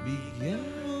 Bigyan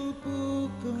mo po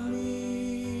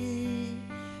kami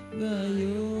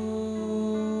ngayon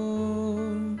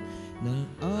ng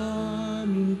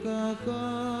aming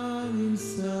kakanin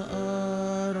sa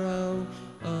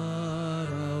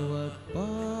araw-araw, at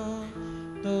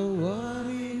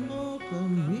patawarin mo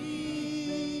kami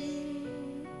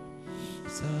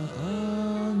sa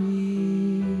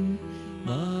aming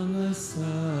mga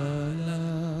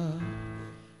sala,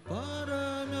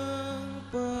 para ng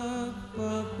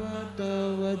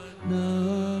pagpapatawad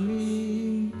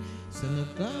namin sa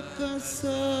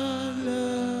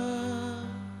nakakasala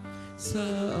sa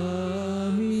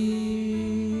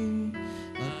amin,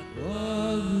 at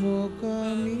huwag mo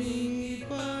kaming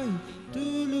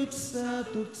ipahintulot sa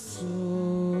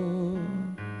tukso,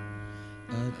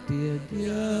 at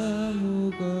iadya mo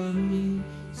kami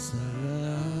sa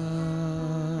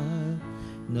lahat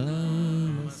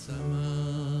ng masama.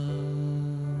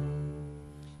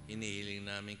 Hinihiling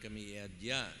namin kami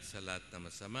iadya sa lahat na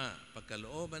masama,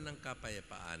 pagkalooban ng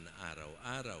kapayapaan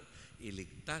araw-araw,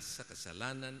 iligtas sa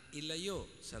kasalanan, ilayo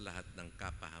sa lahat ng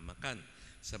kapahamakan,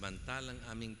 samantalang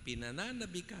aming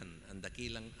pinananabikan ang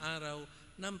dakilang araw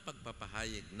ng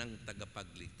pagpapahayag ng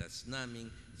tagapagligtas naming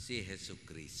si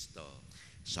Hesukristo.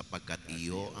 Sapagkat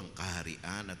iyo ang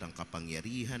kaharian at ang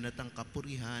kapangyarihan at ang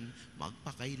kapurihan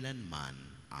magpakailanman.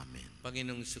 Amen.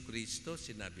 Panginoong Hesukristo,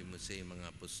 sinabi mo sa iyong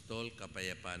mga apostol,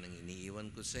 kapayapaan ang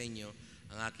iniiwan ko sa inyo,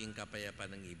 ang aking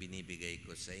kapayapaan ang ibinibigay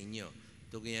ko sa inyo.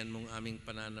 Tugian mong aming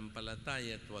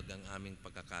pananampalataya at huwag ang aming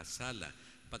pagkakasala.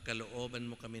 Pagkalooban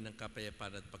mo kami ng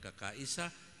kapayapaan at pagkakaisa,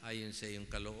 ayon sa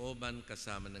iyong kalooban,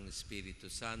 kasama ng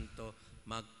Espiritu Santo,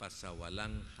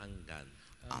 magpasawalang hanggan.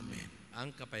 Amen.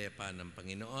 Ang kapayapaan ng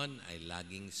Panginoon ay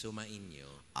laging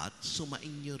sumainyo. At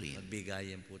sumainyo rin.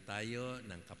 Magbigayan po tayo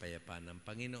ng kapayapaan ng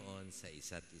Panginoon sa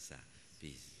isa't isa.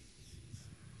 Peace.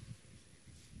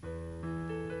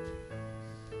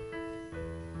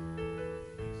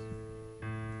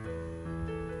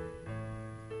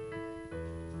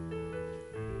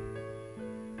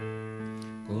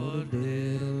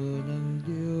 Kordero ng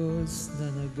Diyos na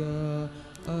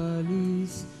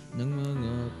nag-aalis ng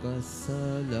mga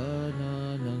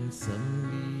kasalanan ng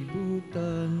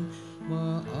sanlibutan,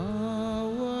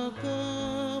 maawa ka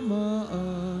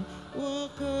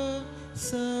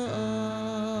sa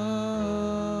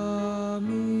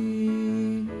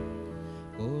amin.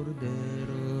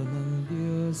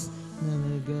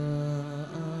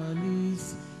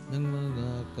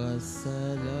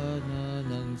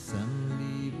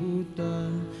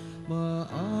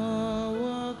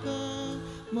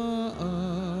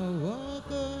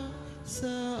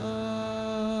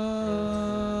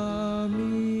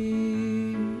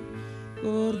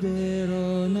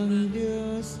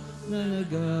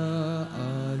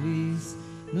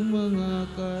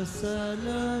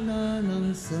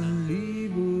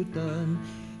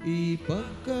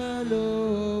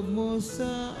 ipagkaloob mo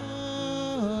sa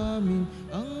amin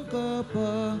ang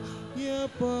kapayapaan.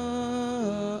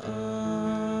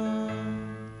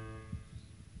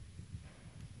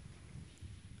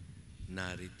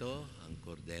 Narito ang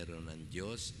kordero ng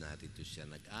Diyos, narito siya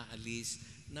nag-aalis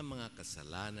ng mga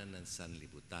kasalanan ng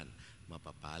sanlibutan.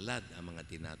 Mapapalad ang mga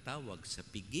tinatawag sa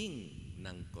piging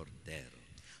ng kordero.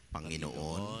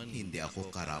 Panginoon, hindi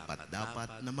ako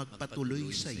karapat-dapat na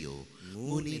magpatuloy sa iyo,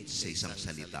 ngunit sa isang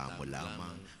salita mo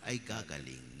lamang ay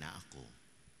gagaling na ako.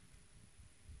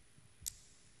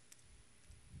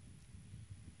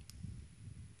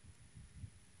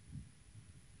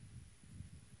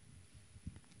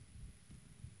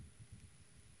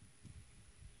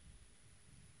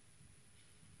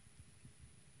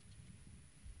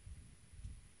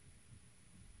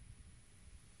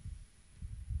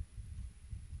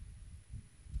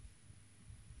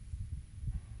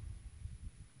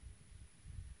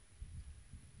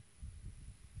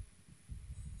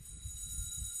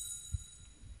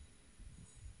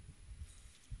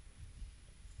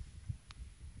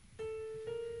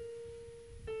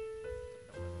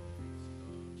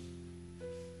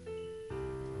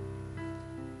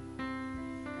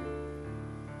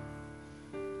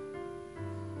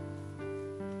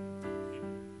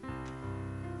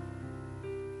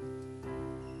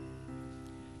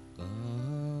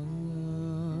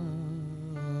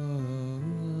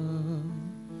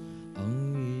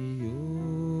 Ang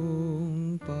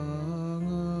iyong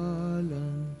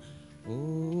pangalan,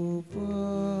 O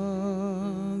Panginoon,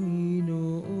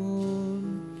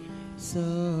 sa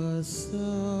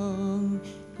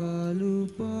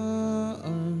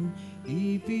sangkalupaan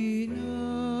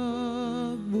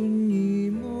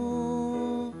ipinagbunyi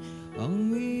mo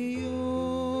ang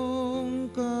iyong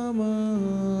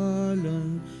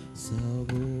kamahalan sa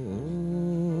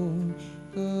buong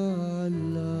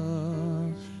kalangitan.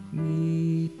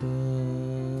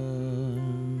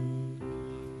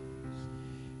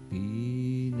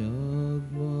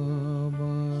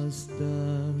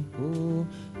 Pinagmamasdan ko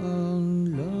ang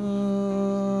langit,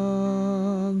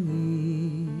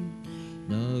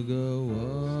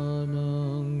 nagawa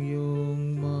ng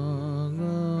iyong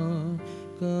mga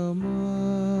kamay.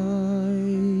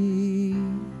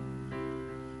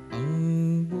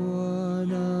 Ang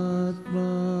buwan at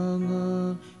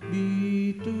mga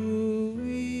bituin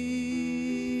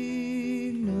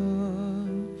na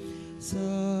sa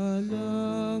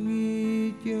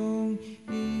langit iyong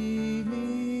inilagay.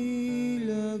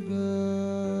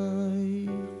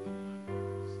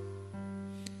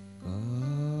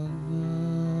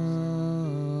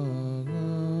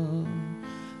 Karangalan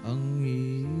ang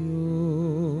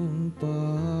iyong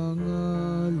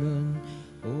pangalan,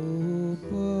 O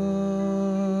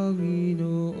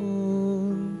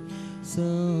Panginoon, sa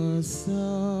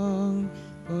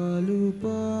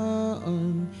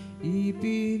sangkalupaan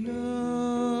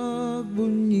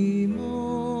ipinagbunyi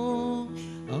mo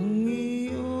ang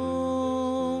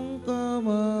iyong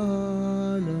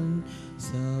kamahalan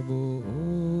sa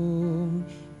buong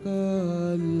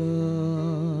kalangitan.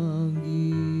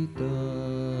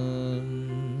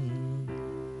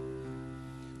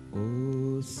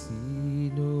 O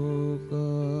sino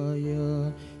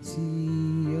kaya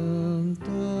siyang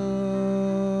tao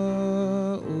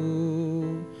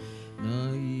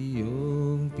na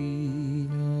iyong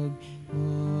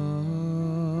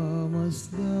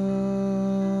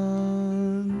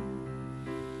pinagmamasdan?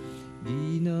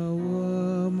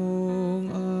 Ginawa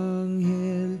mong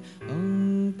anghel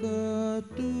ang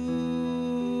katulad,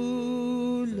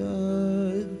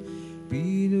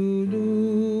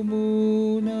 pinuno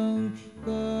mo ng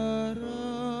karangalan.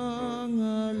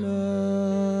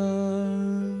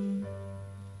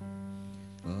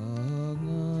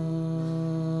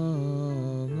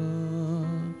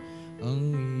 Karangalan ang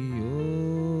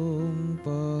iyong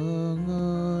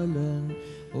pangalan,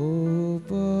 O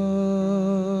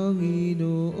Panginoon,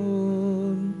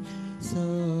 sa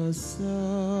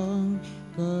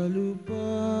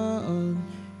sangkalupaan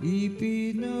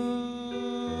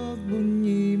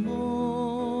ipinagbunyi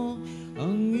mo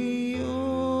ang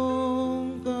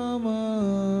iyong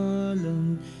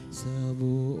kamahalan sa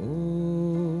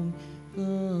buong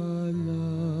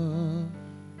kalangitan.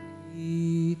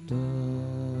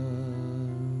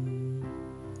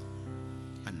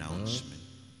 Announcement.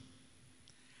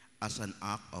 As an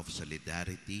act of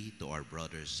solidarity to our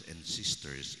brothers and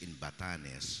sisters in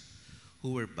Batanes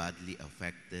who were badly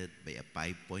affected by a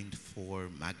 5.4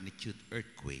 magnitude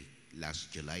earthquake last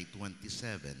July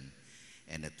 27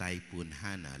 and a Typhoon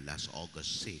Hana last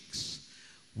August 6,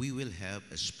 we will have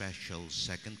a special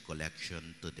second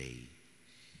collection today.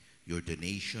 Your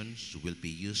donations will be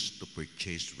used to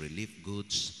purchase relief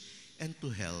goods and to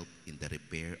help in the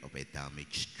repair of a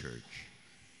damaged church.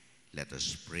 Let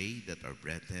us pray that our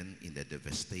brethren in the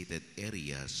devastated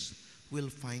areas will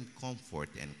find comfort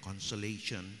and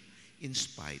consolation in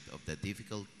spite of the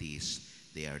difficulties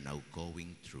they are now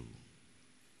going through.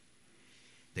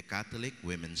 The Catholic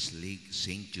Women's League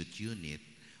St. Jude Unit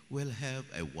will have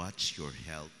a Watch Your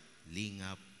Health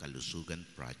Lingap Kalusugan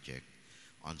project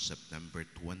on September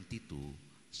 22,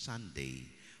 Sunday,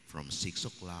 from 6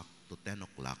 o'clock to 10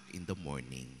 o'clock in the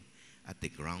morning at the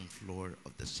ground floor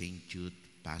of the St. Jude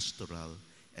Pastoral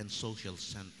and Social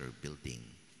Center building.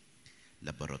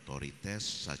 Laboratory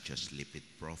tests such as lipid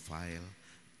profile,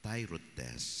 thyroid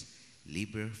tests,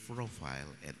 liver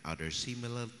profile, and other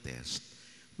similar tests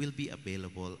will be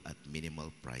available at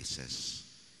minimal prices.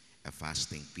 A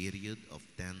fasting period of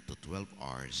 10 to 12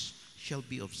 hours shall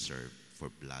be observed for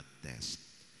blood tests.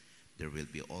 There will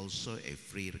be also a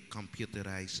free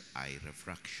computerized eye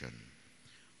refraction.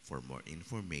 For more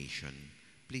information,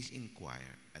 please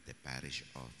inquire at the parish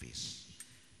office.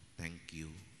 Thank you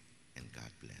and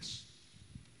God bless.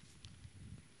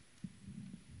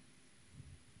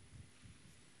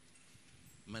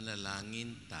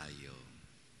 Manalangin tayo.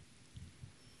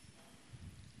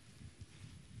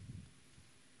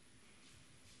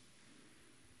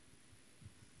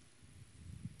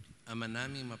 Ama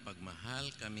naming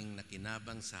mapagmahal, kaming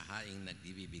nakinabang sa haing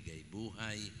nagbibigay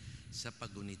buhay sa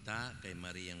pagunita kay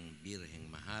Mariang Birheng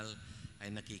Mahal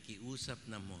ay nakikiusap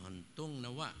na muhantong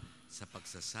nawa sa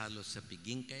pagsasalo sa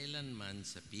piging kailanman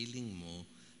sa piling mo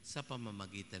sa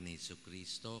pamamagitan ni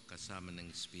Jesucristo kasama ng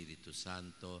Espiritu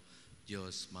Santo,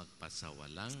 Diyos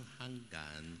magpasawalang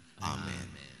hanggan.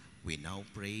 Amen. We now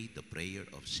pray the prayer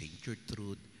of Saint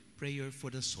Gertrude, prayer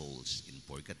for the souls in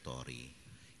purgatory.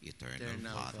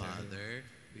 Eternal Father,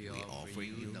 we offer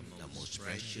you the most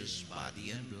precious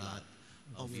body and blood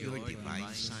of your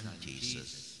divine Son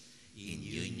Jesus, in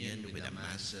union with the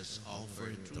masses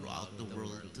offered throughout the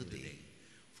world today,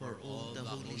 for all the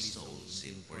holy souls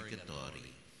in purgatory,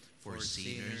 for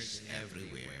sinners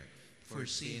everywhere, for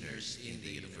sinners in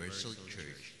the universal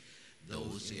church,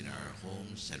 those in our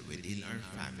homes and within our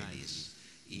families,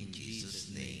 in Jesus'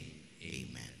 name,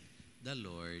 amen. The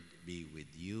Lord be with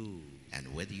you. And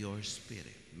with your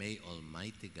spirit. May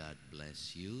Almighty God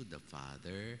bless you, the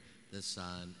Father, the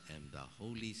Son, and the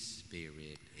Holy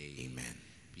Spirit. Amen.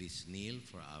 Please kneel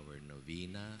for our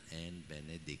novena and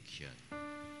benediction.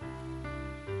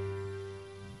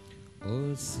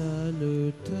 O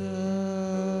salutaris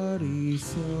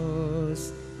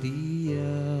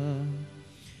hostia,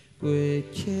 que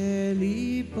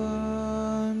celi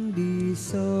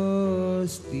pandis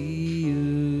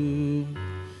hostium,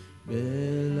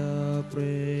 bella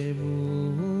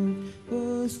premum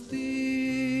hostilia,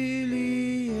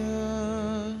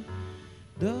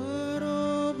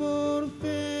 darobor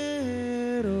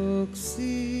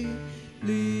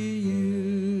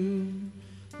peroxilium,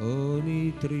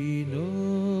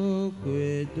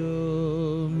 onitrinoque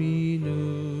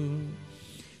Dominum,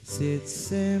 sit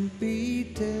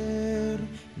sempiter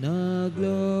na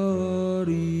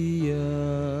gloria,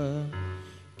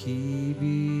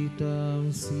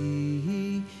 civitam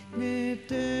sihi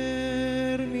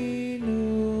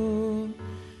terminum,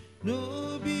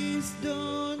 nobis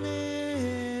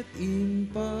donet in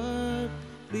patria.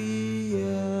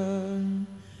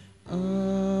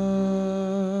 Amen.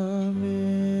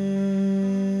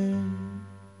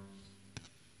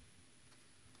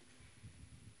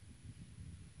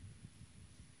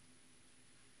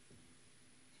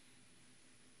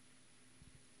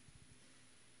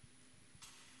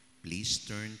 Please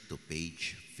turn to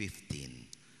page 15.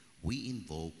 We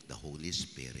invoke the Holy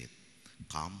Spirit.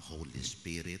 Come, Holy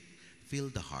Spirit, fill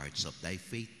the hearts of thy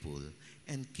faithful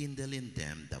and kindle in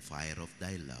them the fire of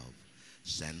thy love.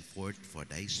 Send forth for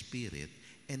thy Spirit,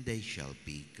 and they shall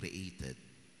be created.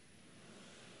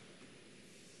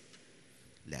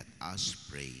 Let us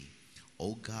pray.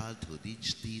 O God, who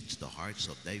didst teach the hearts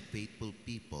of thy faithful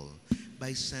people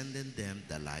by sending them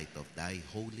the light of thy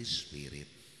Holy Spirit,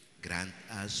 grant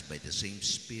us by the same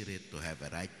Spirit to have a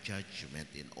right judgment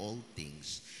in all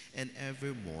things, and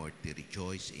evermore to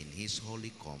rejoice in his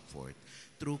holy comfort,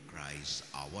 through Christ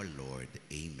our Lord.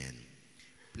 Amen.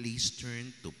 Please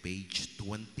turn to page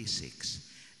 26,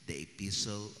 the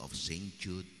Epistle of St.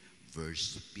 Jude,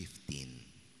 verse 15.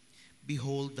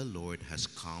 Behold, the Lord has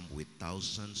come with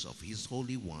thousands of his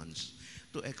holy ones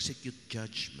to execute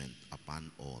judgment upon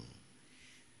all.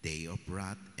 Day of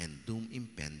wrath and doom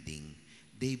impending,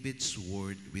 David's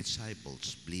sword with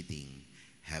sibyls bleeding,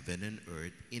 heaven and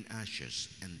earth in ashes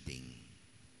ending.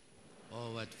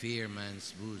 Oh, what fear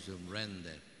man's bosom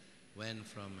rendeth, when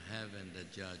from heaven the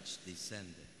judge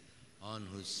descended, on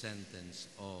whose sentence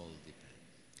all depend.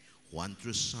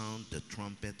 Wondrous sound the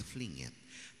trumpet flingeth,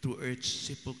 through earth's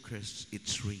sepulchres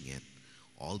it ringeth,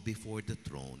 all before the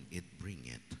throne it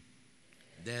bringeth.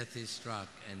 Death is struck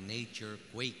and nature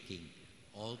quaking,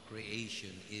 all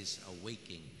creation is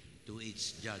awaking, to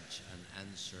its judge an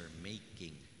answer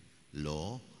making.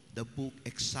 Lo, the book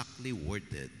exactly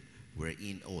worded,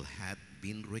 wherein all hath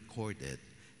been recorded,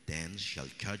 then shall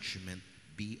judgment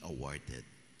be awarded.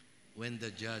 When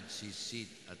the judge his seat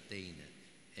attaineth,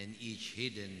 and each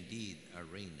hidden deed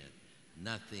arraigneth,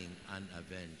 nothing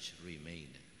unavenged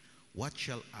remaineth. What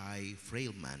shall I,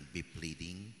 frail man, be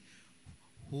pleading?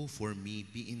 Who for me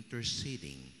be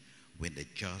interceding, when the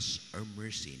just are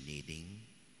mercy needing?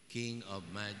 King of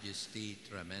majesty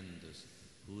tremendous,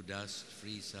 who dost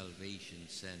free salvation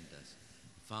send us,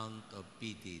 fount of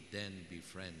pity then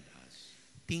befriend us.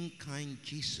 Think, kind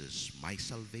Jesus, my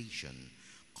salvation,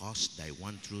 cause thy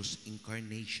wondrous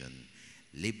incarnation,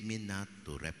 leave me not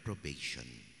to reprobation.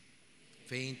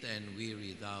 Faint and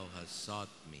weary thou hast sought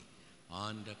me,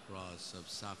 on the cross of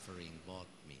suffering bought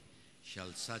me.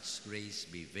 Shall such grace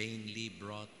be vainly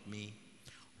brought me?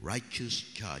 Righteous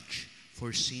Judge,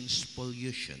 for sin's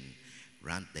pollution,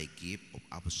 grant thy gift of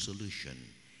absolution,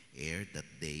 ere that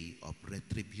day of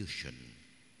retribution.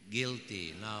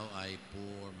 Guilty, now I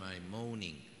pour my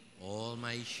moaning, all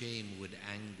my shame with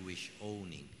anguish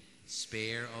owning.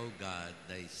 Spare, O God,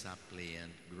 thy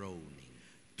suppliant groaning.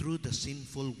 Through the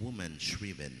sinful woman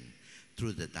shriven,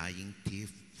 through the dying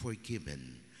thief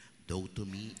forgiven, though to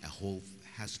me a hope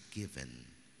hast given.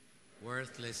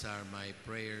 Worthless are my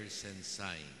prayers and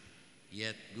sighing,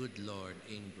 yet, good Lord,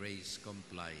 in grace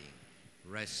complying,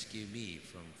 rescue me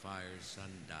from fire's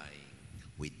undying.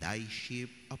 With thy sheep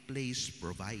a place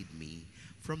provide me,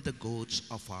 from the goats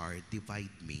afar divide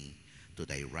me, to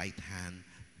thy right hand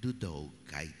do thou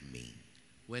guide me.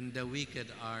 When the wicked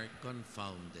are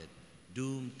confounded,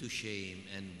 doomed to shame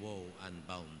and woe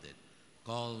unbounded,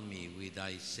 call me with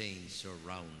thy saints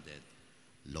surrounded.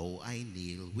 Lo, I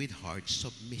kneel with heart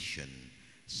submission,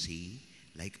 see,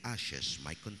 like ashes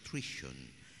my contrition,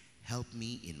 help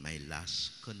me in my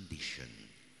last condition.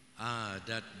 Ah,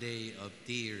 that day of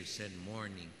tears and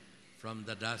mourning, from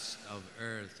the dust of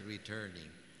earth returning,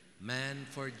 man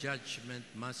for judgment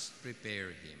must prepare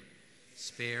him.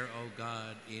 Spare, O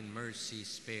God, in mercy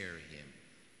spare him.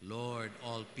 Lord,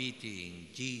 all-pitying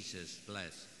Jesus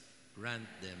bless, grant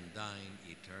them thine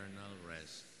eternal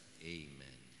rest.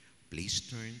 Amen. Please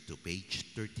turn to page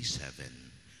 37,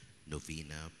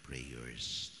 Novena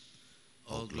Prayers.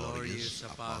 O glorious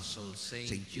Apostle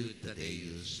Saint Jude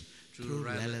Thaddeus, true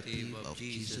relative of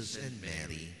Jesus and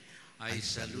Mary, I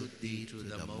salute thee to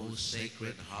the most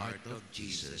sacred heart of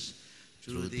Jesus.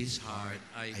 Through this heart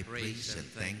I praise and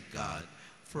thank God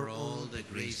for all the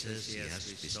graces he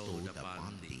has bestowed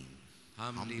upon thee.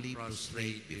 Humbly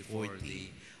prostrate before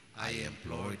thee, I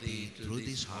implore thee through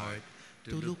this heart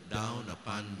to look down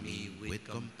upon me with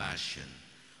compassion.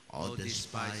 O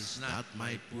despise not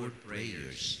my poor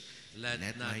prayers, let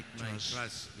not my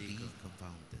trust be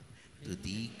confounded. To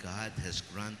thee God has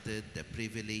granted the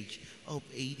privilege of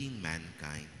aiding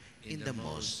mankind in the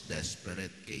most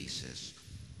desperate cases.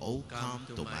 O come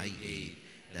to my aid,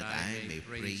 that I may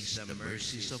praise the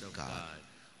mercies of God.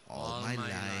 All my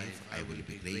life I will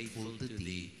be grateful to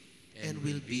thee, and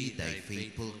will be thy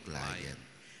faithful client,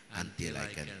 until I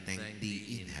can thank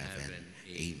thee in heaven.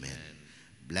 Amen.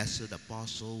 Blessed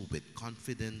Apostle, with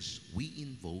confidence we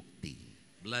invoke thee.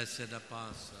 Blessed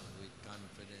Apostle, with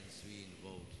confidence we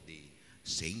invoke thee.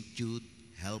 Saint Jude,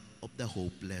 help of the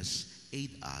hopeless,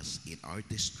 aid us in our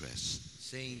distress.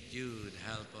 Saint Jude,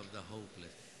 help of the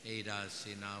hopeless, aid us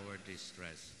in our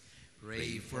distress.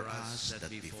 Pray for us that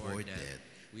before death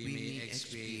we may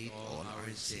expiate all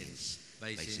our sins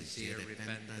by sincere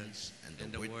repentance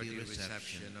and the worthy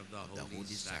reception of the holy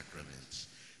sacraments.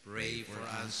 Pray for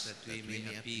us that we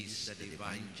may appease the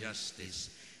divine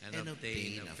justice and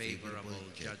obtain a favorable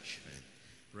judgment.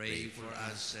 Pray for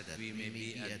us that we may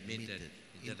be admitted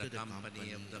into the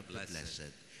company of the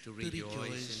blessed, to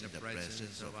rejoice in the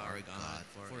presence of our God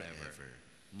forever.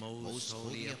 Most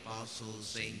holy Apostle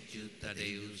Saint Jude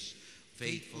Thaddeus,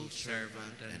 faithful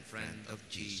servant and friend of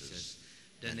Jesus,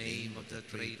 the name of the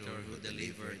traitor who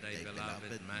delivered thy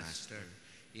beloved Master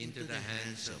into the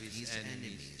hands of his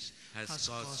enemies has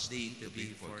caused thee to be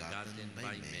forgotten by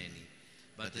many.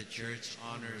 But the Church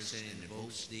honors and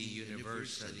invokes thee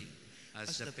universally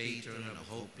as the patron of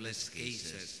hopeless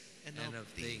cases and of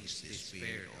things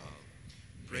despaired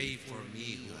of. Pray for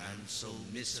me who am so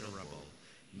miserable.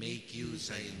 Make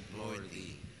use, I implore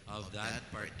thee, of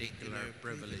that particular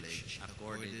privilege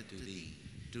accorded to thee,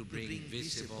 to bring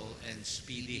visible and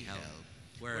speedy help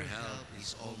where help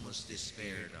is almost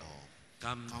despaired of.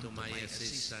 Come to my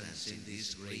assistance in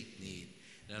this great need,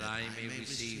 that I may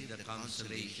receive the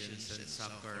consolations and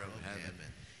succor of heaven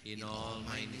in all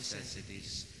my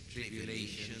necessities,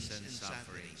 tribulations, and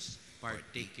sufferings,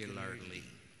 particularly.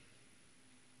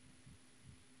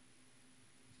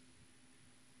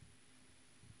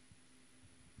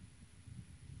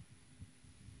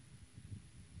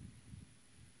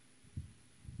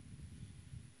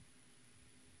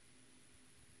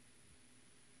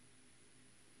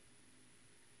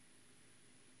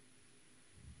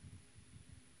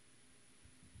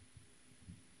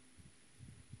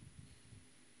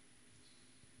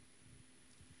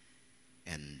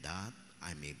 And that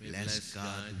I may bless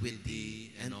God with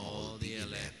thee and all the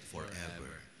elect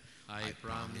forever. I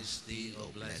promise thee, O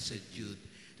blessed Jude,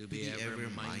 to be ever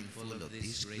mindful of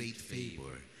this great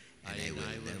favor, and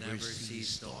I will never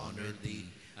cease to honor thee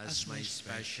as my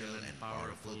special and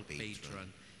powerful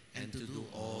patron, and to do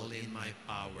all in my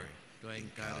power to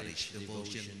encourage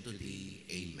devotion to thee.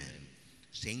 Amen.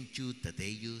 Saint Jude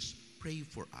Thaddeus, pray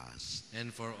for us.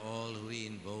 And for all who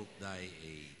invoke thy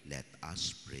aid. Let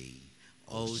us pray.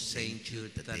 O Saint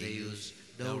Jude Thaddeus,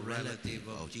 thou relative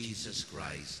of Jesus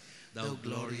Christ, thou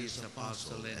glorious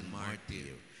apostle and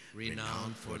martyr,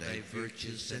 renowned for thy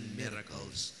virtues and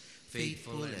miracles,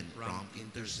 faithful and prompt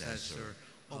intercessor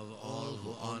of all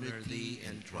who honor thee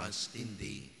and trust in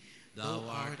thee. Thou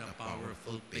art a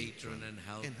powerful patron and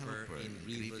helper in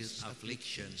grievous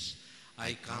afflictions.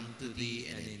 I come to thee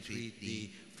and entreat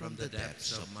thee from the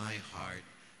depths of my heart.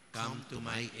 Come to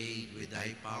my aid with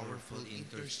thy powerful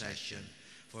intercession,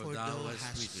 for thou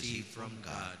hast received from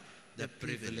God the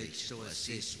privilege to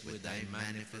assist with thy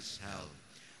manifest help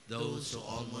those who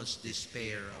almost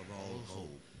despair of all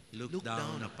hope. Look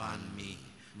down upon me.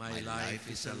 My life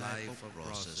is a life of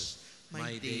crosses.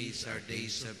 My days are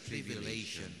days of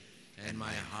tribulation, and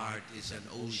my heart is an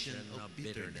ocean of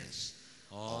bitterness.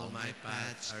 All my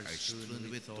paths are strewn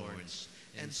with thorns,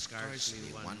 and scarcely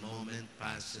one moment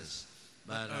passes,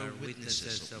 but are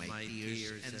witnesses of my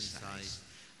tears and sighs,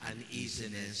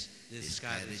 uneasiness,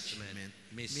 discouragement,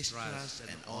 mistrust,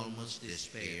 and almost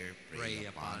despair prey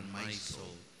upon my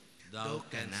soul. Thou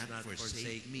canst not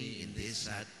forsake me in this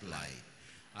sad plight.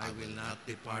 I will not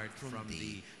depart from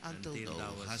thee until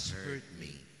thou hast heard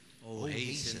me. O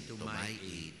hasten to my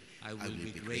aid. I will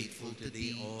be grateful to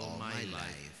thee all my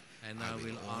life, and I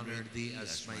will honor thee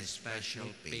as my special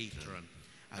patron.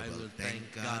 I will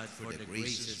thank God for the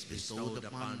graces bestowed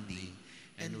upon thee,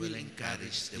 and will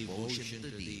encourage devotion to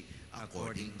thee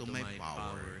according to my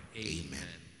power.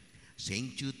 Amen.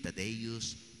 Saint Jude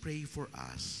Thaddeus, pray for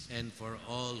us. And for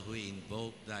all who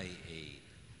invoke thy aid.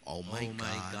 O my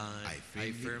God,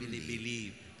 I firmly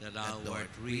believe that thou art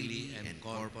really and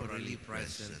corporally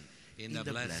present in the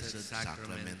blessed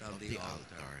sacrament of the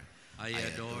altar. I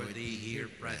adore thee here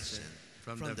present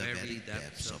from the very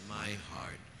depths of my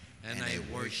heart, and I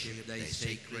worship thy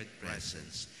sacred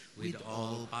presence with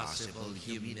all possible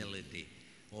humility.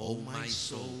 O my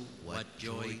soul, what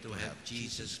joy to have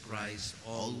Jesus Christ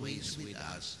always with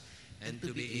us, and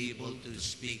to be able to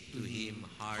speak to him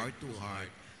heart to heart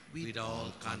with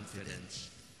all confidence.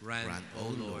 Grant,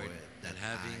 O Lord, that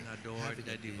having adored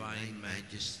the divine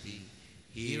majesty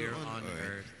here on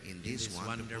earth in this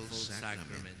wonderful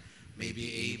sacrament, may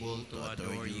be able to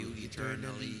adore you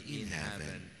eternally in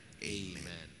heaven.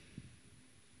 Amen.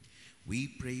 We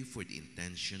pray for the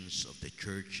intentions of the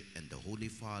Church and the Holy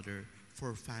Father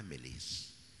for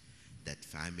families, that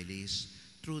families,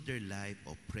 through their life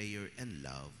of prayer and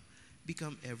love,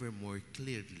 become ever more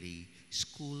clearly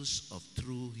schools of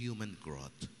true human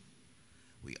growth.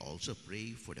 We also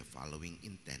pray for the following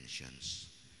intentions: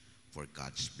 for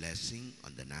God's blessing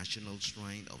on the National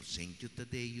Shrine of St. Jude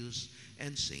Thaddeus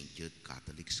and St. Jude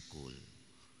Catholic School,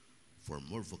 for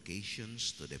more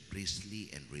vocations to the priestly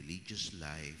and religious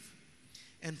life,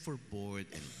 and for board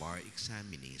and bar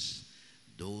examinees,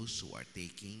 those who are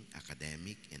taking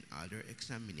academic and other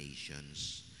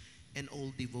examinations, and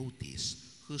all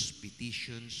devotees whose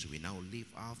petitions we now lift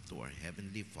up to our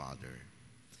Heavenly Father.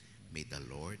 May the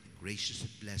Lord graciously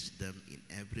bless them in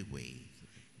every way,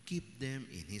 keep them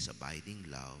in His abiding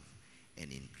love,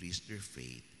 and increase their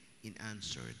faith in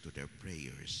answer to their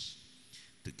prayers.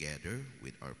 Together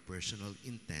with our personal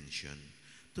intention,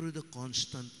 through the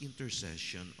constant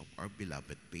intercession of our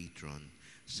beloved patron,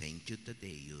 Saint Jude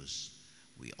Thaddeus,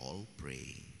 we all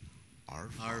pray. Our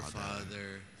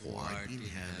Father, who art in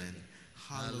heaven,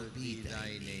 hallowed be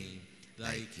thy name.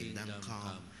 Thy kingdom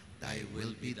come, thy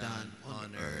will be done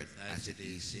on earth as it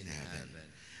is in heaven.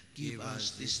 Give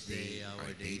us this day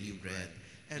our daily bread,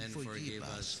 and forgive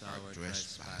us our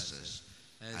trespasses,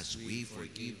 as we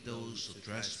forgive those who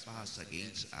trespass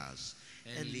against us.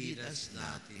 And lead us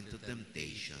not into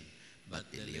temptation,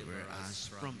 but deliver us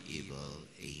from evil.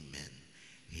 Amen.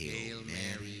 Hail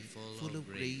Mary, full of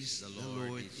grace, the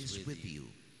Lord is with you.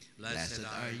 Blessed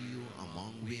are you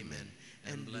among women,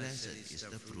 and blessed is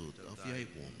the fruit of your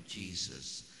womb,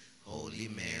 Jesus. Holy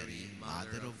Mary,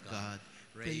 Mother of God,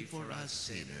 pray for us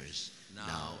sinners,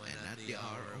 now and at the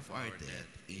hour of our death.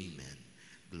 Amen.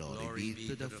 Glory be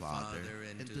to the Father,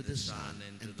 and to the Son,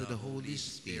 and to the Holy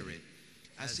Spirit,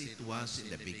 as it was in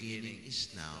the beginning, is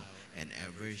now, and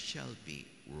ever shall be,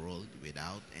 world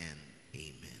without end.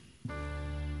 Amen.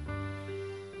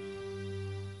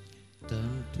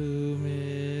 Tantum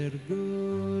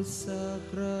ergo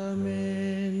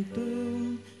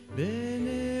sacramentum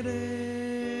veneremur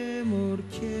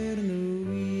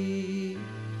cernui,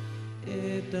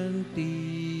 et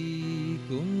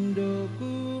anticum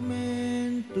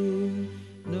documentum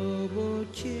novo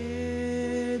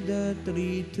cedat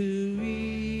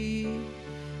ritui,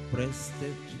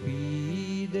 prestet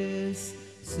fides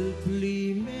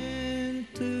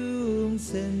supplementum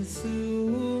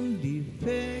sensum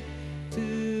defectui,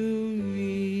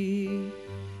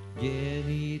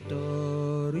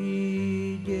 genitori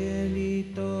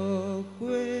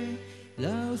genitoque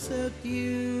lausat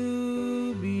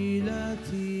jubilatio,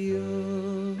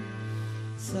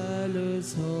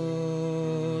 salus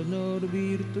honor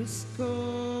virtus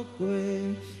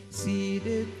coque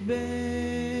sidet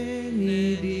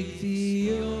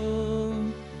benedictio,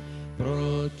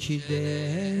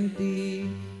 procidenti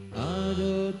ad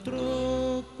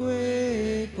utroque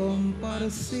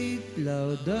comparsit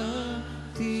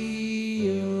laudatio.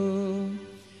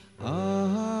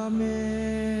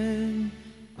 Amen.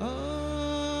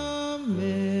 Amen.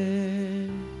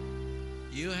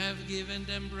 You have given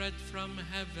them bread from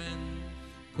heaven.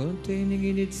 Containing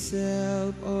in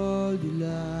itself all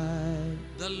delight,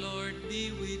 The Lord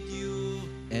be with you.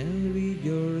 and with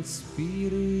your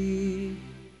spirit.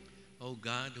 O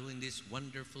God, who in this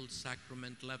wonderful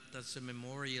sacrament left us a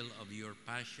memorial of your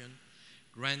passion,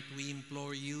 grant, we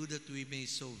implore you, that we may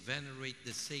so venerate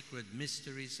the sacred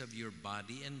mysteries of your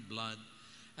body and blood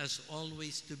as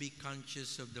always to be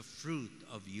conscious of the fruit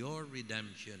of your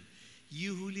redemption.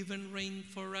 You who live and reign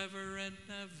forever and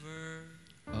ever.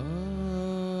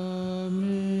 Amen.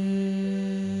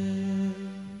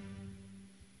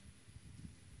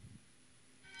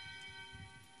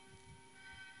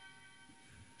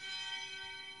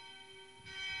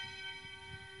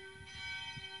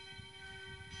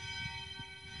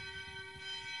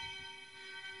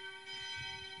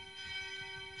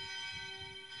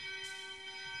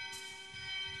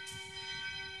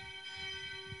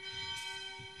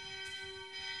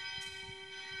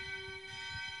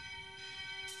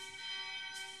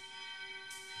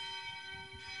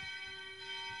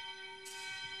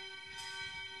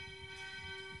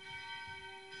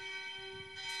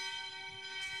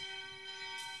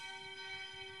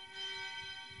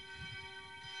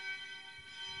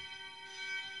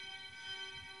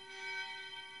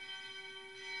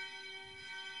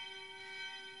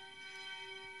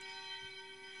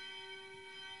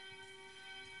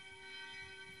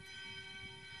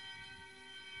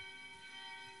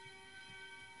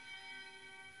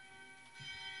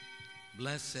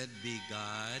 Blessed be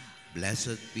God.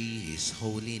 Blessed be his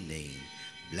holy name.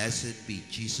 Blessed be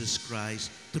Jesus Christ,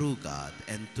 true God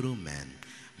and true man.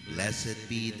 Blessed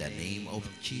be the name of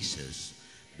Jesus.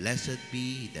 Blessed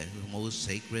be the most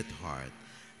sacred heart.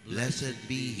 Blessed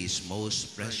be his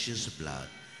most precious blood.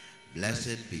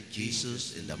 Blessed be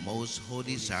Jesus in the most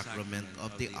holy sacrament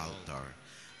of the altar.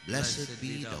 Blessed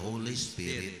be the Holy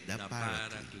Spirit, the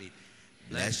Paraclete.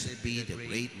 Blessed be the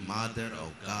great Mother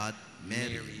of God,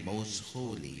 Mary, most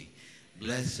holy.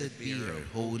 Blessed be her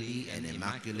holy and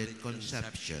immaculate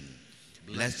conception.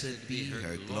 Blessed be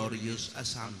her glorious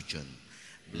assumption.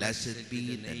 Blessed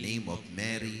be the name of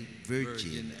Mary,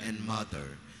 Virgin and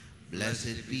Mother.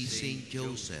 Blessed be Saint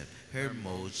Joseph, her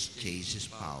most chaste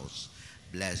spouse.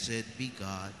 Blessed be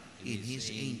God in his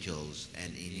angels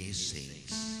and in his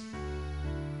saints.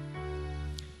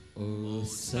 O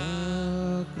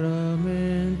sacrament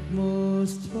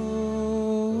most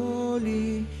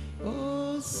holy,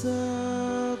 O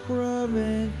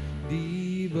sacrament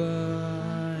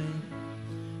divine,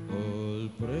 all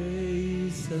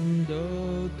praise and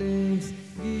all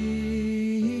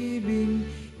thanksgiving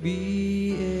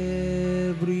be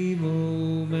every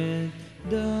moment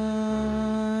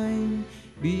thine,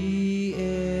 be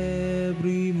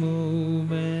every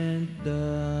moment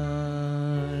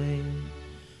thine.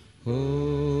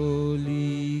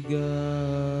 Holy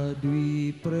God,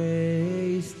 we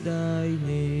praise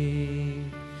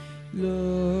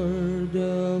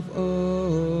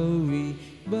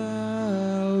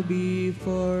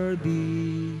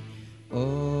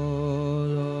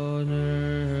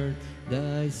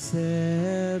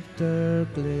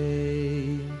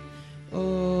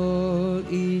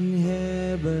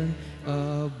heaven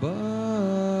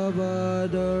above,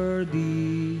 adore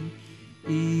thee.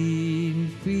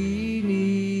 Infinite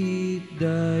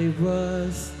thy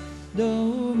vast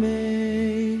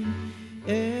domain,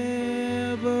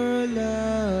 everlasting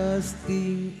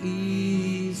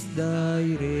is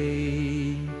thy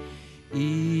reign.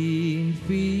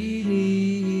 Infinite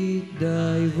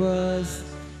thy vast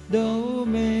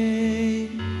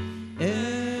domain,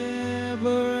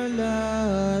 everlasting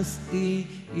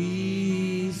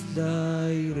is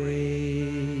thy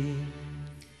reign.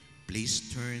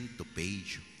 Please turn to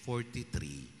page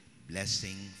 43,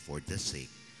 Blessing for the Sick.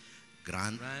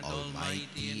 Grant,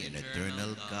 Almighty and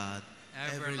eternal God,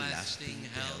 everlasting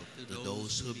health to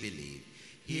those who believe.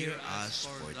 Hear us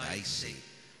for thy sake,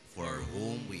 for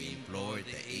whom we implore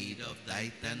the aid of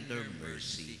thy tender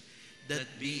mercy, that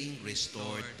being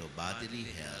restored to bodily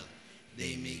health,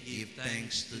 they may give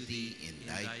thanks to thee in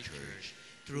thy church,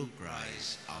 through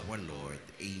Christ our Lord.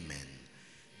 Amen.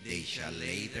 They shall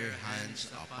lay their hands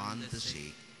upon the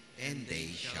sick, and they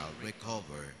shall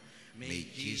recover. May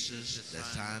Jesus, the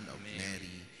Son of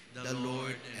Mary, the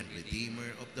Lord and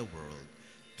Redeemer of the world,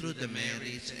 through the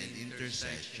merits and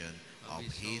intercession of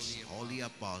his holy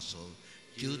apostle,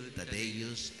 Jude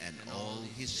Thaddeus, and all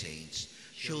his saints,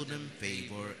 show them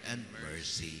favor and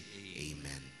mercy.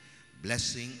 Amen.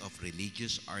 Blessing of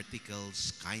religious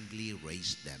articles, kindly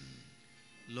raise them.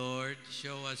 Lord,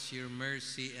 show us your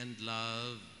mercy and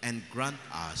love. And grant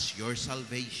us your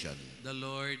salvation, The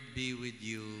Lord be with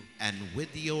you. and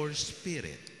with your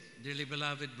spirit. Dearly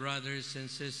beloved brothers and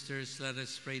sisters, let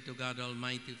us pray to God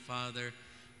Almighty Father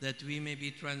that we may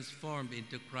be transformed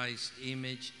into Christ's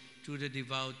image through the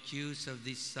devout use of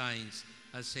these signs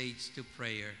as aids to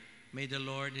prayer. May the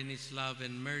Lord in his love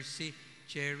and mercy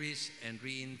cherish and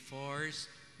reinforce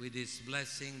with his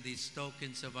blessing these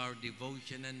tokens of our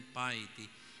devotion and piety,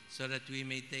 so that we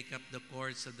may take up the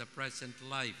course of the present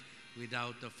life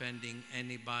without offending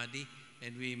anybody,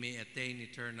 and we may attain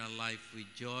eternal life with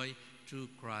joy through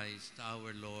Christ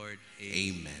our Lord.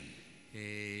 Amen.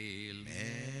 Hail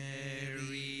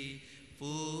Mary,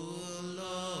 full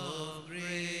of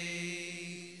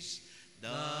grace, the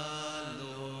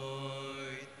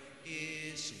Lord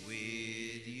is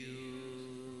with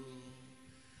you.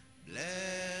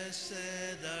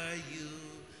 Blessed are you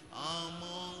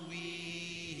among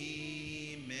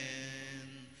women,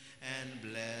 and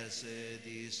blessed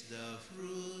is the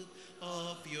fruit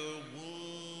of your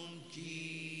womb,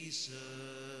 Jesus.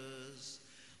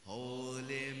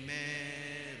 Holy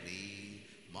Mary,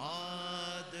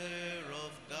 Mother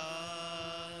of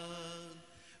God,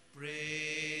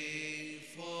 pray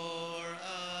for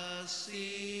us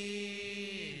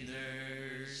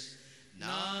sinners,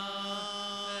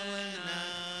 now and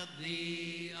at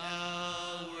the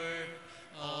hour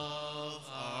of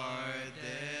our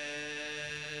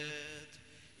death.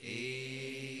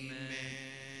 Amen.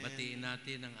 Batiin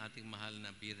natin ang ating mahal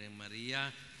na Birheng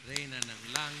Maria, Reyna ng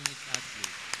Langit at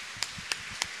Lupa.